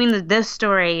 between this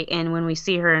story and when we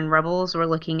see her in Rebels, we're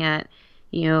looking at,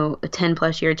 a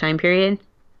 10+ year time period.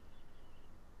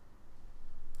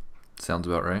 Sounds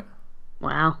about right.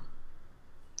 Wow.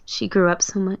 She grew up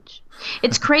so much.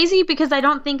 It's crazy because I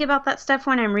don't think about that stuff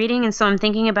when I'm reading, and so I'm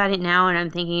thinking about it now, and I'm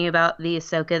thinking about the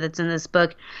Ahsoka that's in this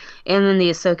book, and then the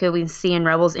Ahsoka we see in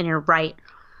Rebels, and you're right.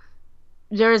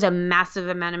 There is a massive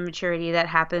amount of maturity that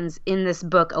happens in this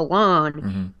book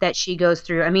alone that she goes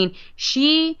through. I mean,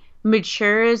 she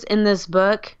matures in this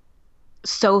book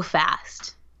so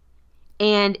fast.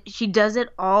 And she does it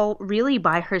all really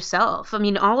by herself. I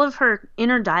mean, all of her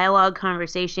inner dialogue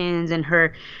conversations and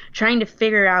her trying to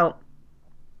figure out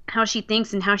how she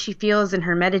thinks and how she feels, and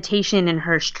her meditation and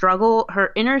her struggle,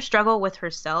 her inner struggle with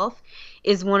herself,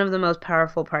 is one of the most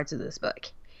powerful parts of this book.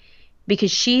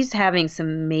 Because she's having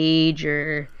some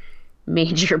major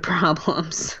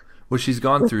problems. Well, she's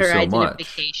gone through so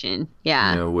much.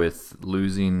 Yeah. With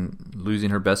losing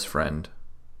her best friend,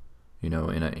 in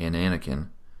Anakin.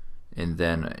 And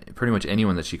then pretty much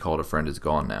anyone that she called a friend is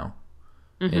gone now.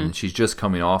 And she's just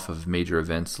coming off of major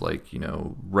events like,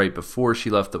 right before she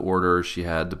left the Order, she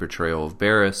had the betrayal of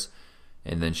Barriss.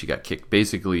 And then she got kicked,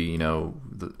 basically,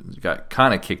 got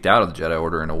kind of kicked out of the Jedi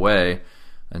Order in a way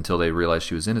until they realized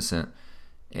she was innocent.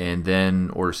 And then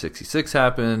Order 66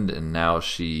 happened, and now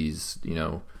she's,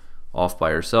 off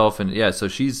by herself. And yeah, so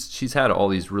she's had all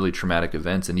these really traumatic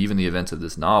events, and even the events of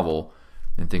this novel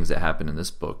and things that happen in this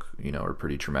book, are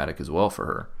pretty traumatic as well for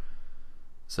her.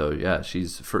 So yeah,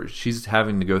 she's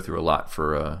having to go through a lot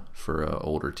for a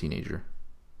older teenager.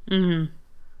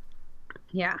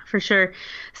 Yeah, for sure.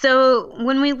 So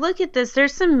when we look at this,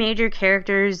 there's some major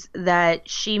characters that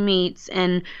she meets,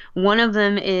 and one of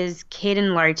them is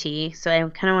Caden Larty. So I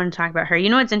kind of want to talk about her.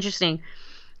 What's interesting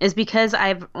is, because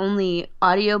I've only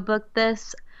audiobooked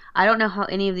this, I don't know how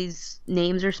any of these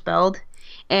names are spelled.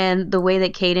 And the way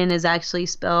that Caden is actually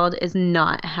spelled is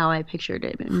not how I pictured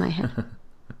it in my head.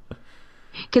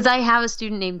 Because I have a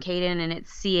student named Caden, and it's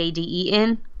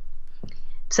Caden.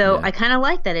 So yeah. I kind of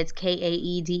like that it's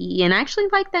Kaede, and I actually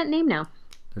like that name now.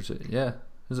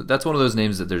 That's one of those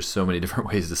names that there's so many different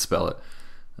ways to spell it.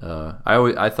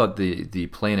 I thought the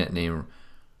planet name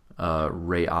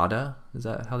Rayada, is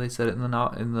that how they said it in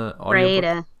the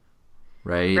audio?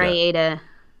 Rayada.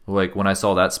 Like, when I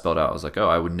saw that spelled out, I was like, oh,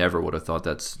 I would have thought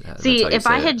that's See, that's if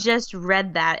I had just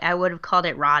read that, I would have called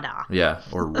it Rada. Yeah,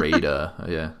 or Rada.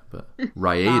 Yeah, but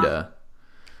Rayada.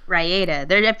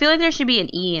 Rayada. I feel like there should be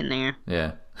an E in there.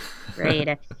 Yeah.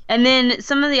 Rayada. And then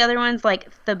some of the other ones, like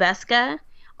Thebeska,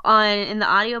 in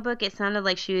the audiobook, it sounded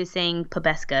like she was saying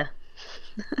Pabeska.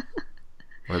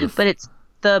 But it's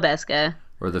Thebeska.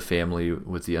 Or the family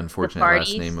with the unfortunate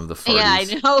last name of the Fardies. Yeah, I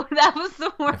know. That was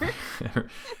the word.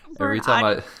 Every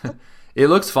time it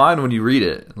looks fine when you read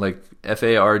it, like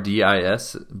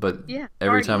Fardis, but yeah,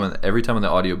 every time on the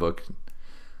audiobook,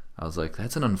 I was like,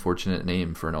 that's an unfortunate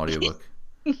name for an audiobook.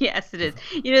 Yes, it is.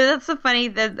 That's so funny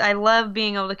that I love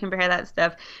being able to compare that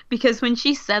stuff, because when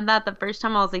she said that the first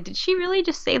time, I was like, did she really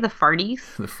just say the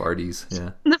Fardies? The Fardies,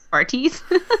 yeah. The Farties.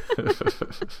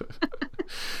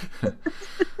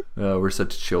 We're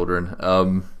such children.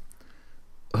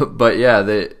 But yeah,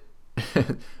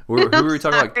 who were we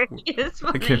talking about? It's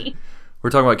funny. We're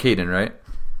talking about Caden, right?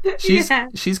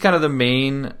 She's kind of the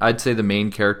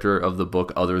main character of the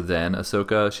book, other than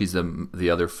Ahsoka. She's the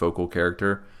other focal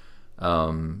character.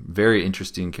 Very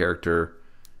interesting character,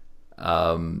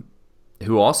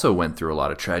 who also went through a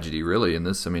lot of tragedy, really, in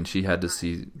this. I mean, she had to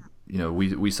see,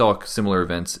 we saw similar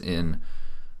events in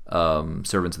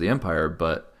Servants of the Empire,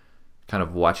 but kind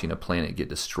of watching a planet get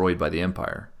destroyed by the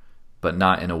Empire, but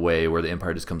not in a way where the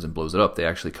Empire just comes and blows it up. They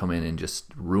actually come in and just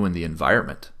ruin the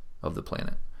environment of the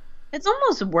planet. It's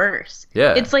almost worse.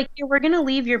 Yeah. It's like, we're going to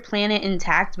leave your planet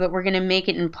intact, but we're going to make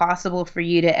it impossible for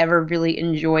you to ever really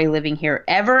enjoy living here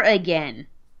ever again.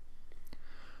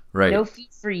 Right. No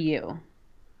feet for you.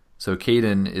 So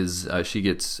Caden is, I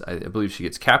believe she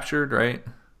gets captured, right?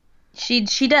 She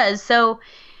does. So,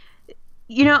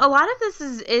 a lot of this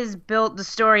is built, the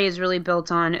story is really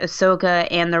built on Ahsoka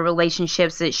and the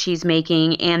relationships that she's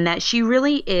making, and that she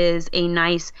really is a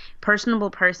nice, personable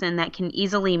person that can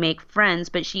easily make friends,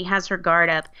 but she has her guard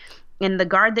up, and the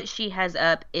guard that she has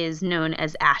up is known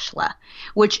as Ashla,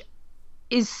 which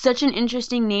is such an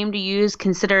interesting name to use,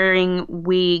 considering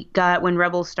when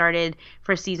Rebels started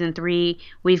for season 3,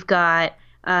 we've got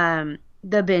the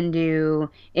Bendu,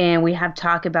 and we have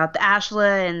talk about the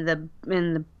Ashla and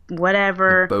the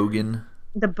whatever. The Bogan.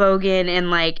 the Bogan, and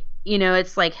like,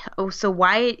 it's like, oh, so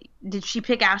why did she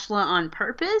pick Ashla on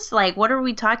purpose? Like, what are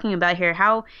we talking about here?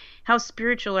 How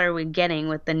spiritual are we getting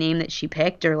with the name that she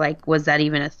picked, or like, was that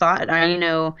even a thought?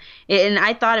 And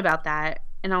I thought about that,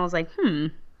 and I was like,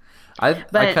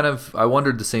 I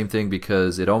wondered the same thing,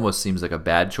 because it almost seems like a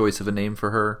bad choice of a name for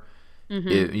her.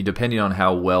 Depending on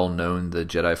how well known the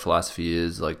Jedi philosophy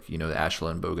is, like,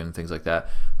 Ashla and Bogan and things like that.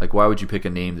 Like, why would you pick a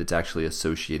name that's actually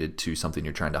associated to something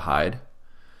you're trying to hide?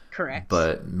 Correct.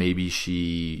 But maybe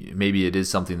it is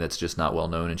something that's just not well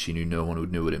known, and she knew no one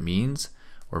would know what it means,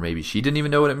 or maybe she didn't even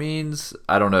know what it means.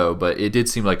 I don't know, but it did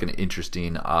seem like an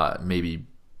interesting, maybe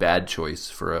bad choice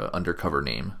for an undercover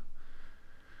name.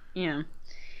 Yeah.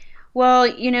 Well,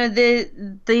 so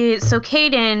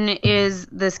Kaden is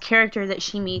this character that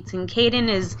she meets, and Kaden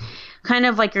is kind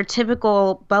of like your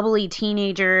typical bubbly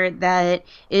teenager that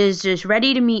is just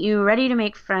ready to meet you, ready to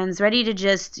make friends, ready to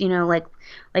just,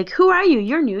 like, who are you?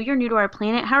 You're new to our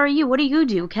planet. How are you? What do you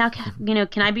do? Can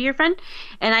I be your friend?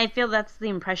 And I feel that's the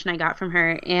impression I got from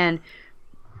her. And,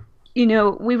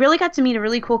 we really got to meet a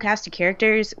really cool cast of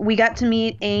characters. We got to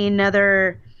meet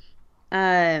another,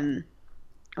 oh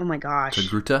my gosh.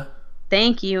 Togruta?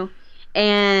 Thank you.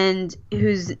 And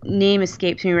whose name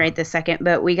escapes me right this second,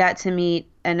 but we got to meet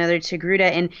another Togruta,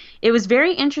 and it was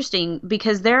very interesting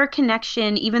because their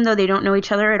connection, even though they don't know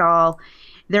each other at all,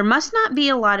 there must not be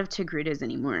a lot of Togrutas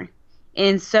anymore.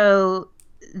 And so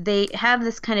they have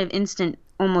this kind of instant,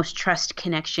 almost trust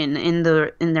connection in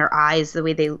their eyes, the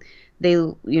way they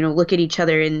look at each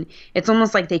other, and it's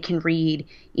almost like they can read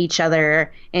each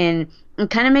other, and it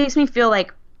kind of makes me feel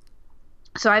like,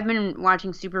 so I've been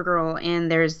watching Supergirl,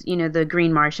 and there's, the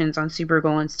Green Martians on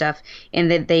Supergirl and stuff, and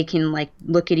that they can, like,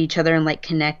 look at each other and, like,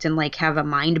 connect and, like, have a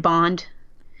mind bond.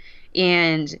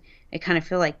 And I kind of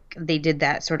feel like they did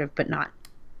that sort of, but not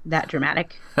that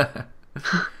dramatic. But,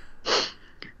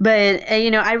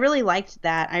 I really liked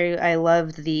that. I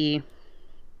loved the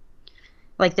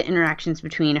interactions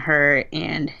between her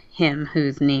and him,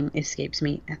 whose name escapes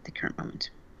me at the current moment.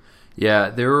 Yeah,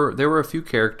 there were a few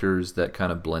characters that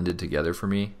kind of blended together for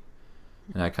me,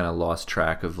 and I kind of lost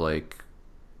track of like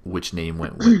which name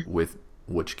went with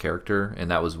which character, and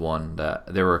that was one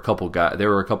that there were a couple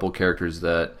characters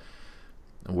that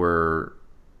were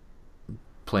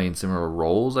playing similar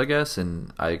roles, I guess,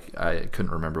 and I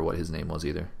couldn't remember what his name was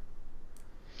either.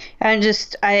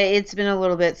 It's been a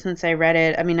little bit since I read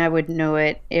it. I mean, I would know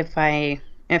it if I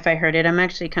heard it. I'm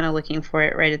actually kind of looking for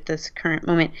it right at this current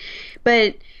moment.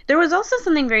 But there was also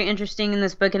something very interesting in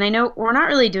this book, and I know we're not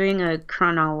really doing a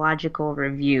chronological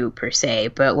review per se,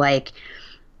 but like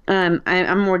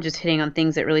I'm more just hitting on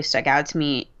things that really stuck out to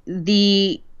me.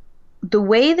 The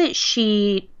way that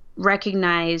she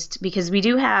recognized, because we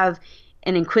do have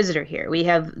an Inquisitor here. We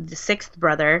have the sixth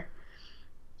brother,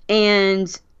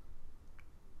 and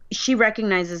she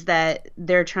recognizes that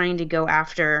they're trying to go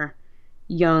after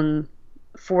young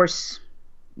Force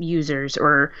users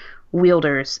or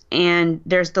wielders, and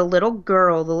there's the little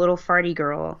girl, the little farty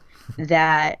girl,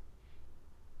 that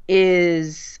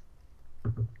is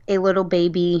a little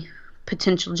baby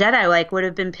potential Jedi, like would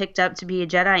have been picked up to be a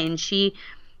Jedi, and she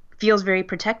feels very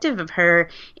protective of her.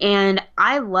 And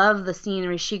I love the scene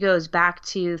where she goes back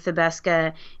to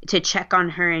Thebeska to check on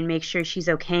her and make sure she's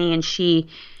okay, and she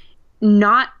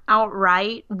not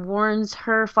outright warns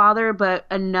her father, but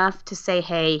enough to say,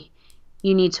 hey,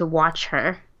 you need to watch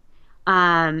her.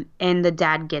 And the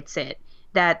dad gets it,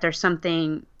 that there's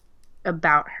something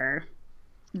about her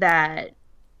that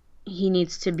he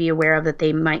needs to be aware of, that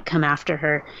they might come after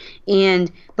her. And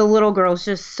the little girl's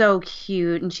just so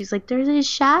cute, and she's like, there's a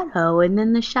shadow, and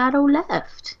then the shadow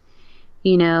left,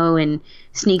 and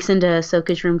sneaks into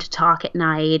Ahsoka's room to talk at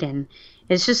night, and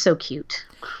it's just so cute.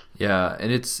 Yeah,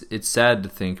 and it's sad to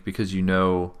think, because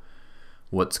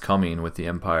what's coming with the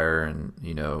Empire, and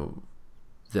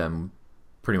them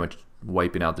pretty much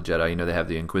wiping out the Jedi. They have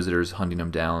the Inquisitors hunting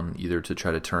them down, either to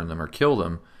try to turn them or kill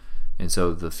them. And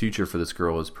so the future for this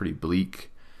girl is pretty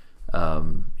bleak,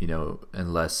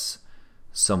 unless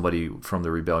somebody from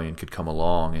the rebellion could come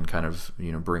along and kind of,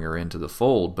 bring her into the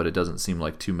fold. But it doesn't seem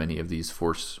like too many of these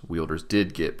Force wielders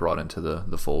did get brought into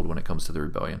the fold when it comes to the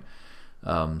rebellion.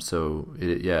 So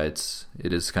it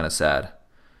is kind of sad.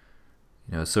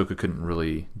 Ahsoka couldn't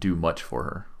really do much for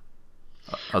her,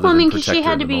 other than protect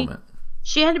her in the moment.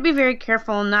 She had to be very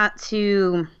careful not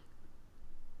to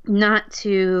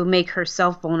make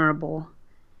herself vulnerable.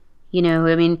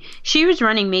 She was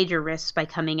running major risks by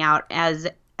coming out as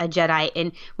a Jedi.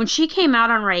 And when she came out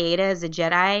on Raeda as a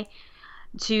Jedi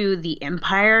to the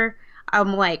Empire,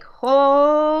 I'm like,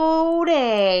 oh,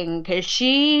 dang. Because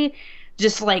she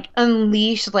just like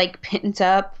unleash like pent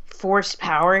up forced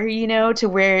power, you know, to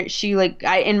where she like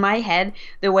in my head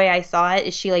the way I saw it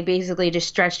is she like basically just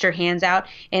stretched her hands out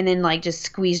and then like just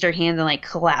squeezed her hands and like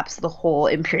collapsed the whole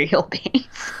Imperial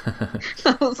base.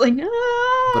 I was like,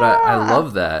 ah. But I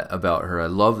love that about her. I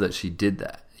love that she did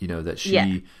that. You know, that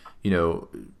she, you know,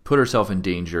 put herself in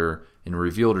danger and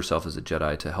revealed herself as a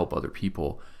Jedi to help other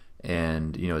people.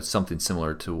 And, you know, it's something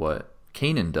similar to what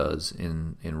Kanan does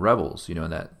in Rebels, you know,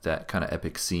 in that kind of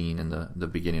epic scene in the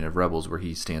beginning of Rebels where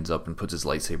he stands up and puts his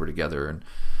lightsaber together and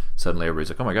suddenly everybody's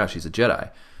like, oh my gosh, he's a Jedi.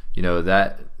 You know,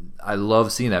 that I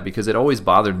love seeing that because it always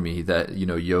bothered me that, you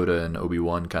know, Yoda and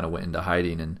Obi-Wan kind of went into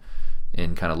hiding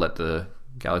and kind of let the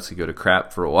galaxy go to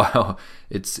crap for a while.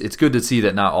 It's good to see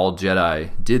that not all Jedi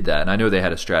did that. And I know they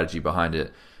had a strategy behind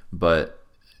it, but,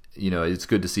 you know, it's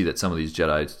good to see that some of these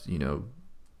Jedi, you know,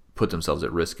 put themselves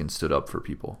at risk and stood up for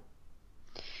people.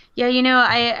 Yeah, you know,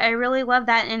 I really love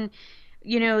that. And,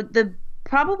 you know,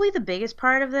 probably the biggest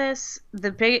part of this,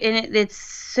 and it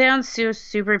sounds so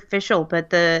superficial,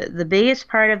 but the biggest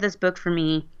part of this book for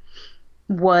me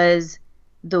was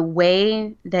the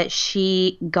way that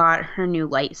she got her new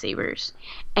lightsabers.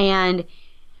 And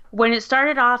when it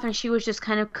started off and she was just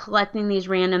kind of collecting these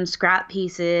random scrap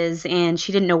pieces and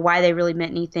she didn't know why they really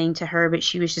meant anything to her, but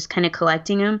she was just kind of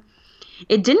collecting them.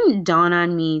 It didn't dawn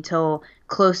on me till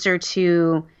closer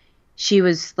to she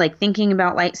was like thinking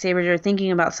about lightsabers or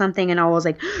thinking about something, and I was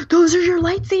like, those are your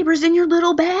lightsabers in your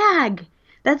little bag.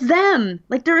 That's them.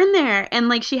 Like, they're in there. And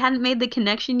like she hadn't made the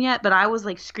connection yet, but I was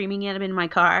like screaming at him in my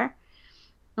car.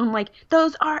 I'm like,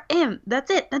 those are him.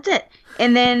 That's it. That's it.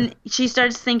 And then she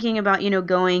starts thinking about, you know,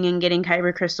 going and getting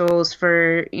kyber crystals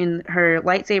for in her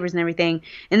lightsabers and everything.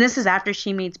 And this is after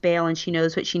she meets Bail and she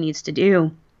knows what she needs to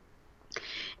do.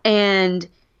 And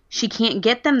she can't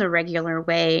get them the regular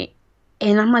way.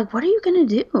 And I'm like, what are you going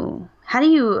to do?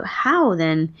 How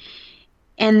then?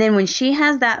 And then when she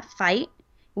has that fight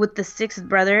with the sixth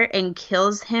brother and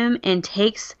kills him and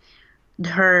takes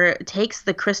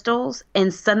the crystals,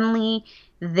 and suddenly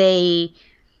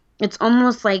it's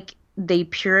almost like they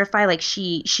purify, like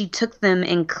she took them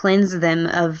and cleansed them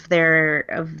of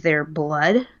their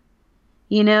blood,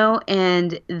 you know,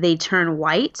 and they turn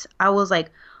white. I was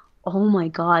like, oh my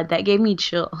God, that gave me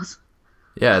chills.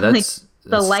 Yeah, that's...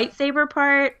 The lightsaber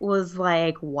part was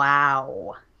like,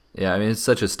 wow. Yeah, I mean, it's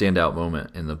such a standout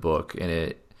moment in the book. And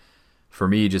it, for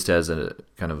me, just as a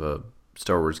kind of a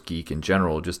Star Wars geek in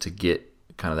general, just to get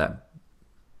kind of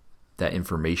that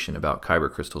information about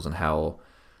kyber crystals and how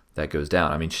that goes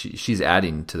down. I mean, she's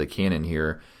adding to the canon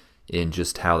here in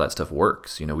just how that stuff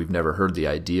works. You know, we've never heard the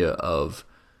idea of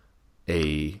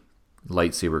a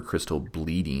lightsaber crystal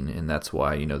bleeding, and that's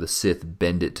why, you know, the Sith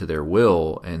bend it to their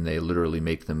will and they literally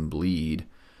make them bleed,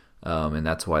 and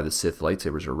that's why the Sith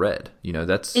lightsabers are red. You know,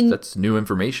 that's new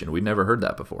information. We'd never heard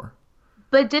that before.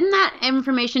 But did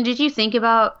you think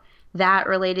about that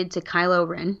related to Kylo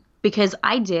Ren? Because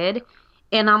I did,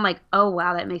 and I'm like, oh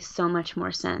wow, that makes so much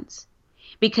more sense.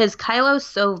 Because Kylo's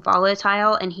so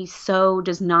volatile and he so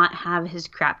does not have his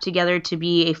crap together to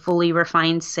be a fully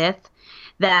refined Sith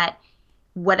that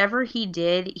whatever he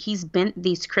did, he's bent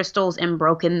these crystals and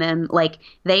broken them. Like,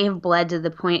 they have bled to the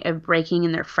point of breaking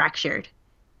and they're fractured.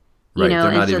 Right, you know?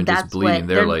 They're not even just bleeding.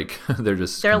 They're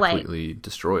just completely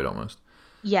destroyed almost.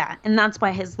 Yeah, and that's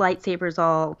why his lightsaber's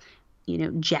all, you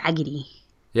know, jaggedy.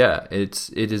 Yeah,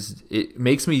 it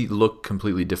makes me look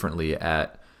completely differently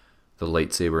at the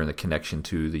lightsaber and the connection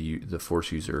to the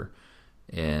Force user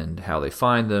and how they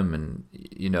find them. And,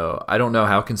 you know, I don't know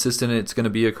how consistent it's going to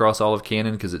be across all of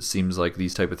canon, because it seems like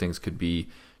these type of things could be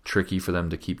tricky for them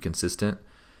to keep consistent.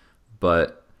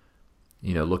 But,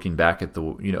 you know, looking back at the,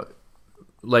 you know,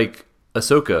 like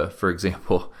Ahsoka, for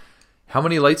example, how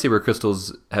many lightsaber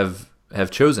crystals have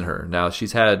chosen her? Now she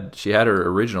had her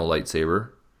original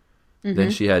lightsaber. Mm-hmm.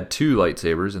 Then she had 2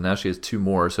 lightsabers, and now she has 2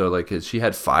 more. So, like, she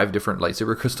had 5 different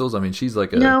lightsaber crystals. I mean, she's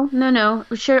like a... No.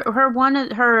 She had her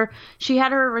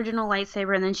original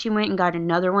lightsaber, and then she went and got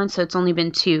another one, so it's only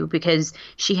been 2, because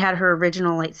she had her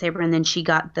original lightsaber, and then she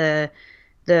got the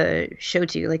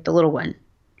Shotu, like the little one,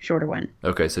 shorter one.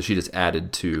 Okay, so she just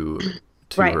added to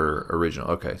right. her original.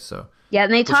 Okay, so... Yeah,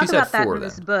 and they talk about that in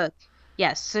this book.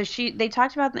 Yes, so they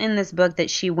talked about in this book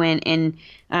that she went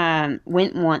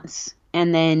once,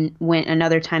 and then went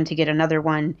another time to get another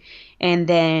one. And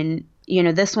then, you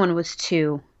know, this one was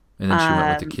 2. And then she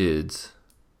went with the kids,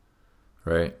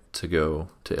 right? To go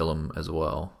to Ilum as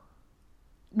well.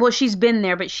 Well, she's been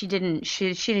there, but she didn't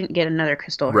get another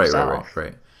crystal herself.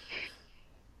 Right.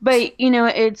 But, you know,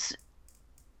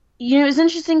 it was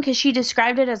interesting because she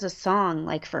described it as a song,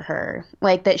 like for her,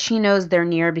 like that she knows they're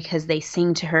near because they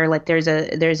sing to her. Like there's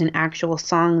an actual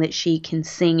song that she can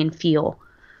sing and feel,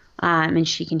 and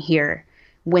she can hear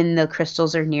when the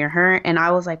crystals are near her. And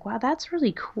I was like, wow, that's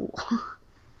really cool.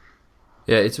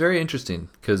 Yeah, it's very interesting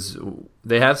because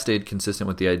they have stayed consistent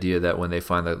with the idea that when they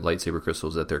find the lightsaber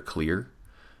crystals, that they're clear.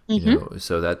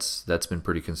 So that's been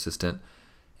pretty consistent.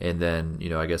 And then,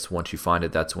 I guess once you find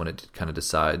it, that's when it kind of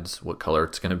decides what color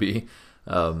it's going to be.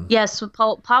 Yes,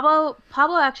 Pablo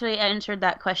actually answered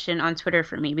that question on Twitter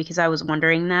for me because I was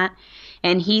wondering that.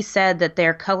 And he said that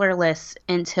they're colorless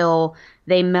until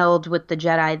they meld with the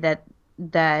Jedi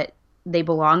that they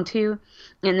belong to.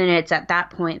 And then it's at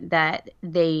that point that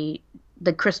the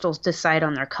crystals decide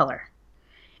on their color.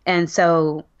 And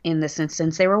so in this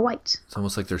instance, they were white. It's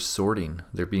almost like they're sorting.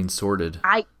 They're being sorted.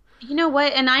 You know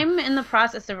what? And I've been in the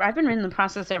process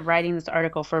of writing this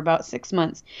article for about 6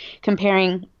 months,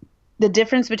 comparing the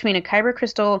difference between a kyber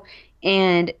crystal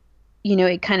and,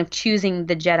 it kind of choosing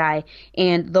the Jedi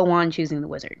and the wand choosing the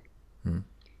wizard.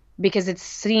 Because it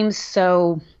seems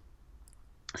so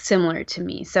similar to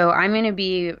me. So I'm going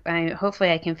to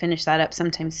hopefully I can finish that up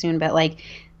sometime soon. But like,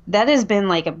 that has been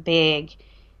like a big,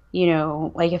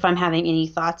 like if I'm having any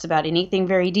thoughts about anything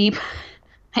very deep,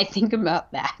 I think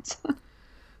about that.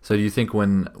 So do you think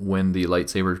when the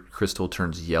lightsaber crystal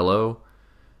turns yellow,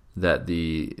 that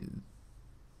the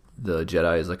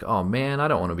Jedi is like, oh man, I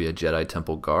don't want to be a Jedi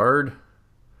Temple guard?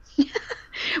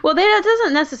 Well, that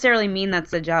doesn't necessarily mean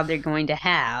that's the job they're going to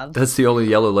have. That's the only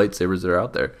yellow lightsabers that are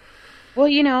out there. Well,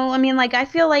 I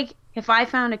feel like if I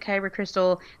found a kyber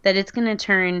crystal, that it's going to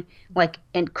turn like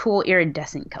a cool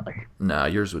iridescent color. Nah,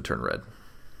 yours would turn red.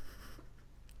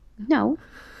 No.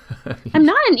 I'm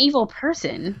not an evil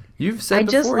person. You've said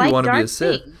before you want to be a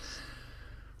Sith.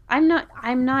 I'm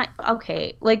not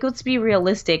okay. Like, let's be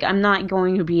realistic. I'm not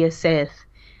going to be a Sith.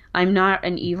 I'm not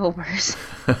an evil person.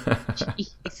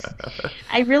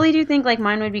 I really do think like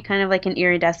mine would be kind of like an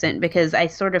iridescent because I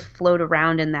sort of float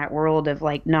around in that world of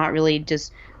like not really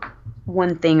just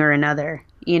one thing or another,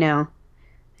 And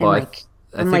well,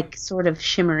 I'm like sort of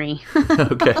shimmery.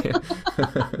 Okay.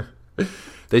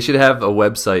 They should have a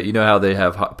website. You know how they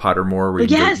have Pottermore where you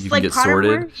can get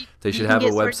sorted? They should have a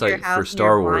website for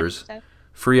Star Wars.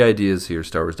 Free ideas here,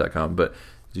 StarWars.com. But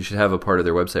you should have a part of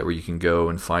their website where you can go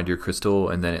and find your crystal,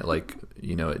 and then it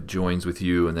it joins with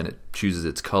you, and then it chooses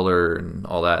its color and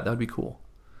all that. That would be cool.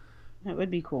 That would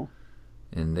be cool.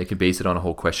 And they could base it on a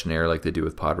whole questionnaire like they do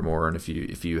with Pottermore. And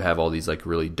if you have all these like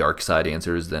really dark side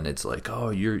answers, then it's like, oh,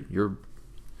 you're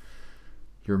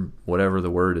whatever the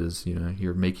word is,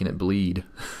 you're making it bleed.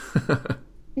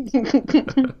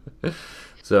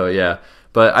 So yeah,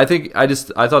 but I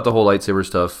thought the whole lightsaber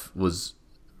stuff was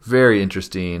very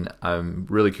interesting. I'm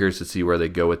really curious to see where they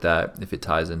go with that, if it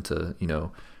ties into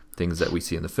things that we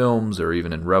see in the films or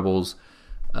even in Rebels.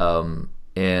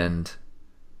 And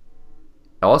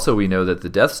also we know that the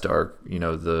Death Star,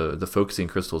 the focusing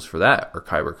crystals for that are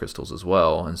kyber crystals as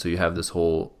well. And so you have this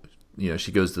whole,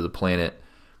 she goes to the planet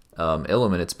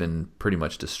Illumin. It's been pretty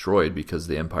much destroyed because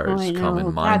the Empire has come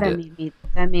and mined it.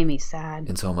 That made me sad.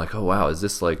 And so I'm like, oh wow, is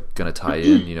this like going to tie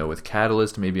in, with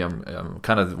Catalyst? Maybe I'm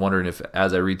kind of wondering if,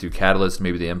 as I read through Catalyst,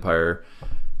 maybe the Empire,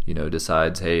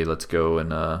 decides, hey, let's go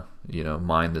and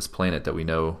mine this planet that we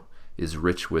know is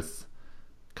rich with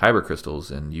kyber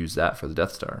crystals and use that for the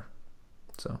Death Star.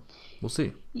 So we'll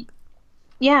see.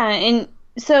 Yeah, and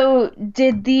so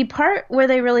did the part where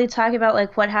they really talk about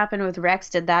like what happened with Rex,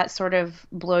 did that sort of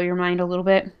blow your mind a little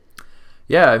bit?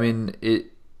 Yeah, I mean,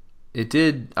 it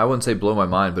did, I wouldn't say blow my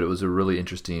mind, but it was a really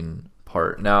interesting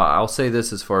part. Now, I'll say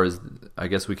this as far as, I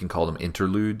guess we can call them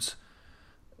interludes,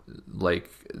 like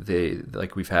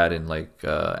we've had in like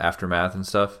Aftermath and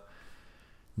stuff.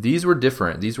 These were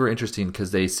different. These were interesting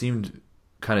because they seemed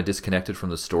kind of disconnected from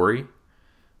the story,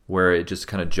 where it just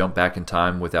kind of jumped back in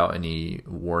time without any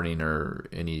warning or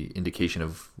any indication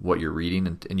of what you're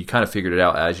reading. And you kind of figured it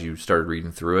out as you started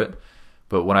reading through it.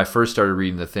 But when I first started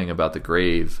reading the thing about the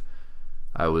grave,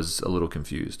 I was a little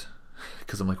confused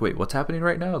because I'm like, wait, what's happening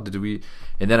right now? And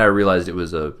then I realized it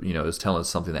was it was telling us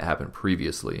something that happened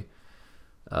previously.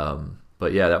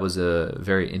 But yeah, that was a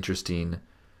very interesting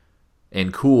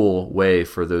and cool way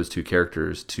for those two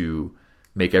characters to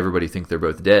make everybody think they're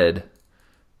both dead,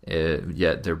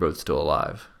 yet they're both still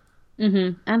alive.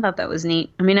 I thought that was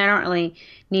neat. I mean, I don't really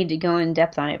need to go in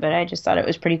depth on it, but I just thought it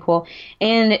was pretty cool.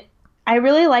 And I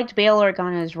really liked Bail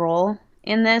Organa's role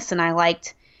in this, and I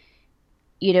liked,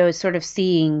 sort of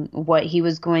seeing what he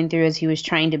was going through as he was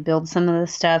trying to build some of the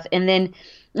stuff. And then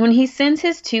when he sends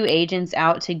his two agents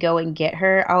out to go and get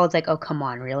her, I was like, oh, come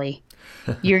on, really?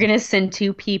 You're going to send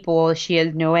two people, she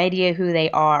has no idea who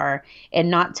they are, and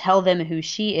not tell them who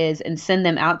she is and send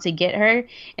them out to get her.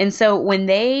 And so when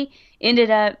they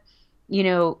ended up, you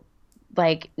know,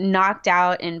 like knocked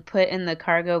out and put in the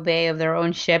cargo bay of their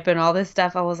own ship and all this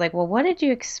stuff, I was like, well, what did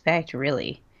you expect,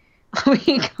 really? I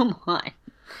mean, come on.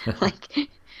 Like,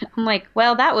 I'm like,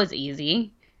 well, that was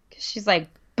easy. 'Cause she's like,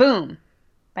 boom,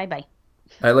 bye bye.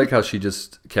 I like how she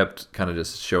just kept kind of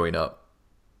just showing up,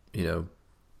 you know,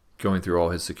 going through all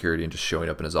his security and just showing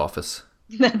up in his office.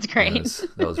 That's great.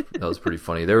 That was pretty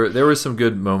funny. There were some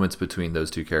good moments between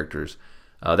those two characters.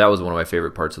 That was one of my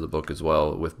favorite parts of the book as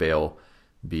well, with Bale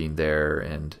being there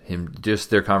and him, just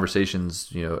their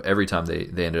conversations, you know, every time they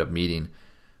ended up meeting,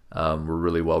 were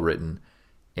really well written.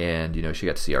 And, you know, she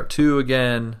got to see R2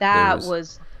 again. That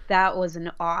was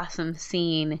an awesome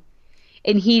scene.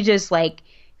 And he just like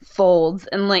folds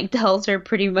and like tells her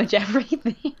pretty much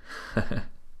everything.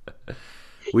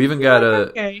 We even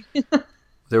got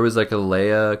there was like a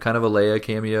Leia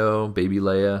cameo, baby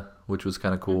Leia, which was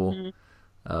kind of cool.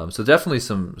 Mm-hmm. So definitely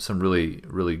some really,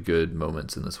 really good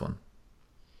moments in this one.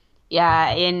 Yeah,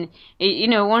 and you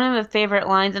know, one of the favorite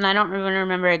lines, and I don't even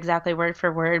remember exactly word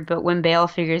for word, but when Bale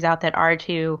figures out that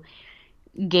R2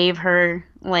 gave her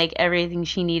like everything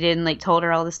she needed and like told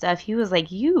her all this stuff, he was like,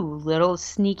 "You little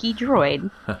sneaky droid."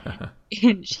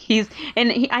 And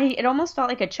it almost felt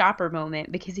like a Chopper moment,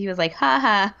 because he was like,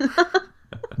 "Ha ha."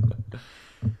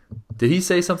 Did he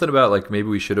say something about like maybe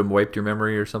we should have wiped your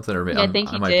memory or something? Or yeah, I think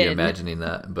he might did. be imagining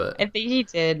that, but I think he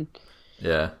did.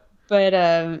 Yeah. But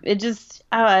it just,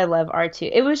 I love R2.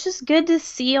 It was just good to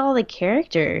see all the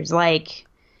characters. Like,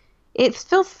 it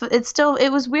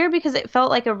was weird because it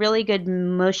felt like a really good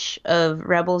mush of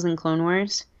Rebels and Clone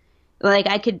Wars. Like,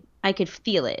 I could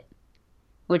feel it,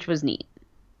 which was neat.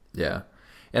 Yeah,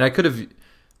 and I could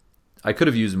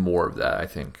have used more of that. I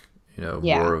think, you know,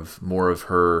 more of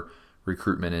her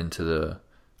recruitment into the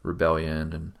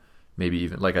rebellion, and maybe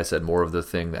even, like I said, more of the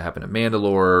thing that happened at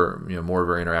Mandalore. You know, more of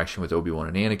her interaction with Obi-Wan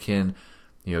and Anakin.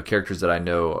 You know, characters that I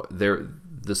know.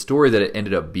 The story that it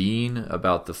ended up being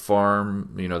about the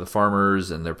farm, you know, the farmers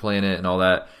and their planet and all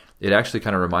that. It actually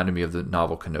kind of reminded me of the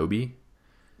novel Kenobi,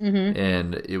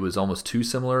 and it was almost too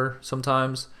similar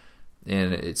sometimes,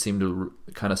 and it seemed to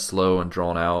kind of slow and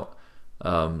drawn out.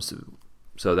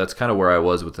 So that's kind of where I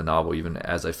was with the novel. Even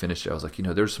as I finished it, I was like, you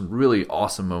know, there's some really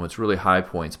awesome moments, really high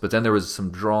points, but then there was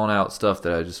some drawn out stuff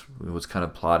that I just was kind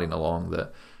of plodding along,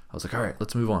 that I was like, all right,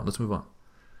 let's move on.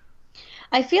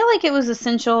 I feel like it was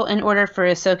essential in order for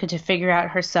Ahsoka to figure out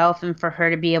herself and for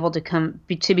her to be able to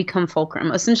become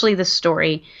Fulcrum. Essentially, the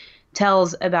story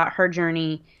tells about her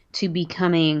journey to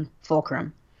becoming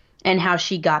Fulcrum and how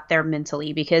she got there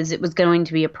mentally, because it was going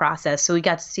to be a process. So we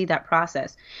got to see that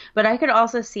process. But I could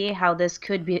also see how this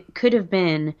could have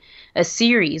been a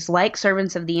series like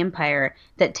Servants of the Empire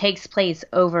that takes place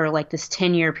over like this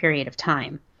 10-year period of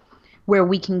time, where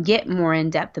we can get more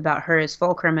in depth about her as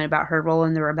Fulcrum and about her role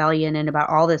in the rebellion and about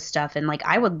all this stuff. And like,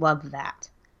 I would love that.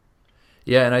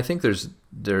 Yeah, and I think there's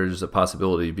a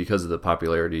possibility, because of the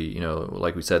popularity. You know,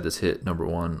 like we said, this hit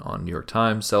 #1 on New York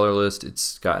Times seller list.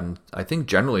 It's gotten, I think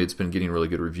generally it's been getting really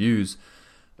good reviews.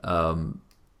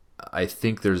 I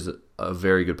think there's a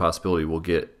very good possibility we'll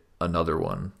get another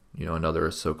one, you know, another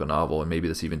Ahsoka novel, and maybe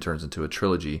this even turns into a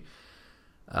trilogy,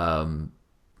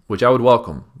 which I would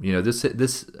welcome. You know, this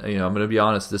you know, I'm going to be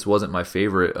honest, this wasn't my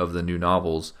favorite of the new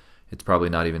novels. It's probably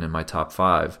not even in my top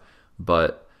 5,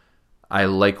 but I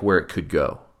like where it could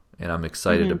go, and I'm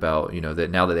excited about, you know,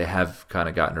 that now that they have kind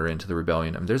of gotten her into the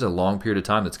rebellion. I mean, there's a long period of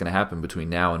time that's going to happen between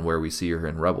now and where we see her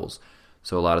in Rebels,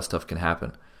 so a lot of stuff can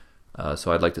happen.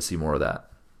 So I'd like to see more of that.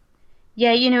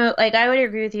 Yeah, you know, like I would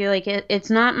agree with you. Like it's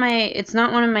not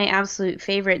one of my absolute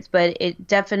favorites, but it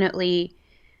definitely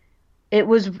it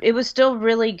was still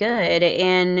really good.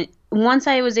 And once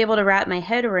I was able to wrap my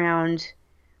head around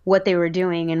what they were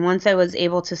doing, and once I was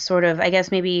able to sort of, I guess,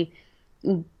 maybe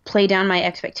play down my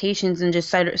expectations and just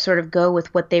sort of go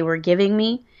with what they were giving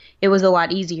me, it was a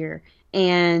lot easier,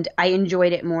 and I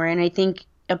enjoyed it more. And I think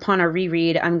upon a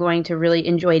reread, I'm going to really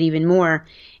enjoy it even more.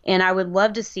 And I would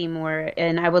love to see more,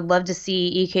 and I would love to see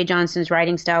E.K. Johnson's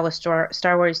writing style with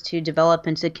Star Wars to develop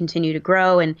and to continue to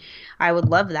grow, and I would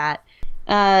love that.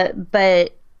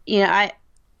 But you know,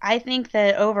 I think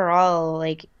that overall,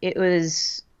 like, it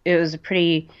was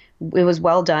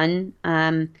well done.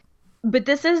 But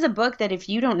this is a book that if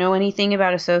you don't know anything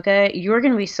about Ahsoka, you're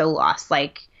going to be so lost.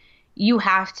 Like, you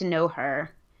have to know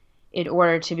her in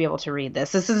order to be able to read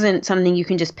this. This isn't something you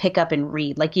can just pick up and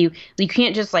read. Like, you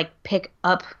can't just like pick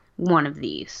up one of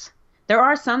these. There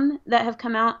are some that have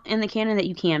come out in the canon that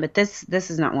you can, but this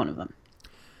is not one of them.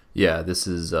 Yeah, this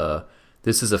is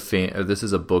this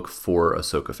is a book for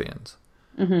Ahsoka fans.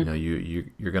 Mm-hmm. You know,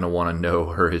 you're going to want to know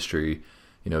her history.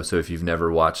 You know, so if you've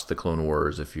never watched the Clone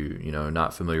Wars, if you know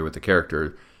not familiar with the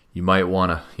character, you might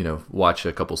want to watch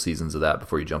a couple seasons of that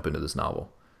before you jump into this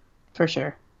novel. For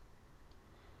sure.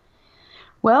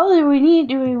 Well, are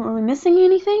we missing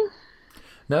anything?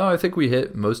 No, I think we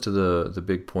hit most of the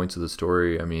big points of the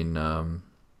story. I mean,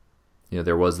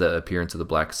 there was that appearance of the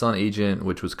Black Sun agent,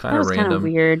 which was kind of random. Kind of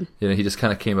weird. He just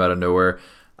kind of came out of nowhere.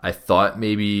 I thought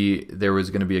maybe there was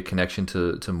going to be a connection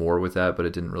to more with that, but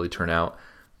it didn't really turn out.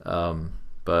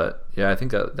 But yeah, I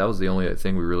think that was the only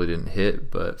thing we really didn't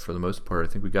hit. But for the most part, I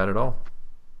think we got it all.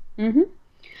 Mm-hmm.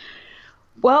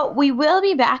 Well, we will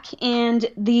be back, and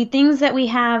the things that we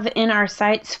have in our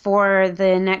sights for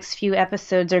the next few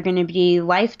episodes are going to be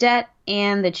Life Debt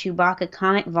and the Chewbacca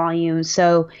comic volume.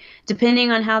 So depending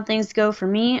on how things go for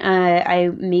me, I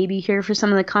may be here for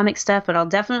some of the comic stuff, but I'll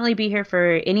definitely be here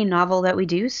for any novel that we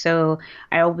do. So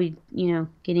I'll be,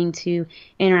 getting to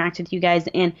interact with you guys,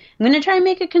 and I'm going to try and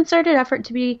make a concerted effort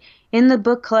to be in the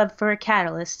book club for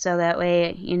Catalyst, so that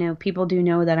way, people do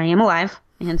know that I am alive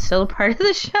and still a part of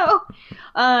the show.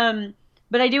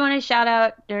 But I do want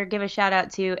to give a shout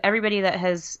out to everybody that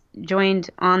has joined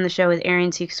on the show with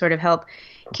Aaron to sort of help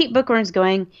keep Bookworms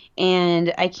going.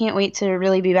 And I can't wait to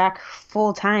really be back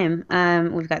full time.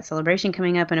 We've got Celebration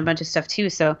coming up and a bunch of stuff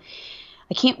too. So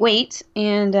I can't wait.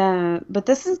 And, but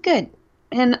this is good.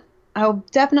 And I'll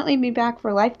definitely be back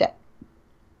for Life Debt.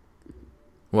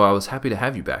 Well, I was happy to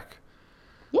have you back.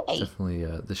 Yay. Definitely.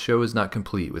 The show is not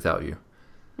complete without you.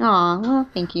 Aw, well,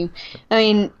 thank you. I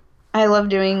mean, I love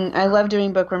doing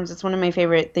Bookworms. It's one of my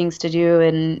favorite things to do,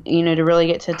 and to really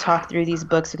get to talk through these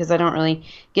books, because I don't really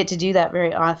get to do that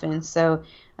very often. So,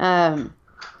 I'm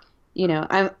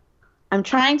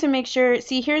trying to make sure.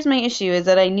 See, here's my issue: is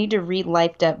that I need to read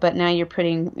Life Debt, but now you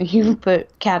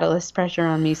put Catalyst pressure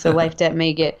on me, so Life Debt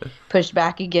may get pushed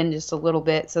back again just a little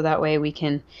bit, so that way we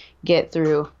can get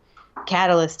through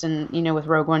Catalyst and with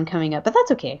Rogue One coming up. But that's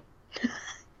okay.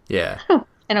 Yeah.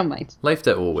 I don't mind. Life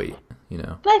Debt will wait.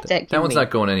 Life Debt that one's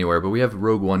not going anywhere, but we have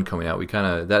Rogue One coming out.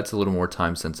 That's a little more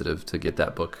time sensitive to get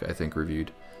that book, I think,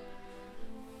 reviewed.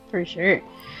 For sure.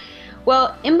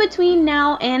 Well, in between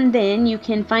now and then, you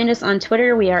can find us on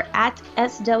Twitter. We are at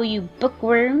SW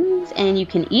Bookworms, and you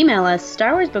can email us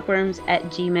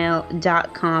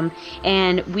starwarsbookworms@gmail.com,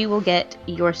 and we will get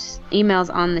your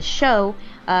emails on the show,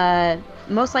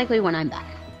 most likely when I'm back.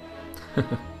 We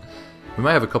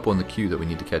might have a couple in the queue that we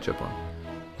need to catch up on.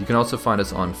 You can also find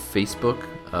us on Facebook,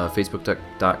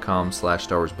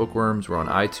 facebook.com/Star Wars Bookworms. We're on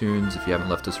iTunes. If you haven't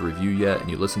left us a review yet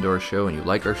and you listen to our show and you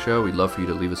like our show, we'd love for you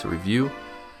to leave us a review.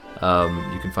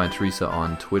 You can find Teresa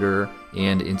on Twitter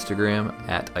and Instagram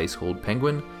at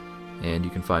IceColdPenguin, and you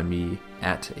can find me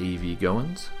at AV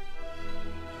Goins.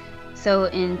 So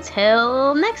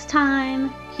until next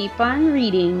time, keep on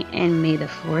reading, and may the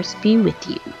Force be with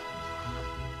you.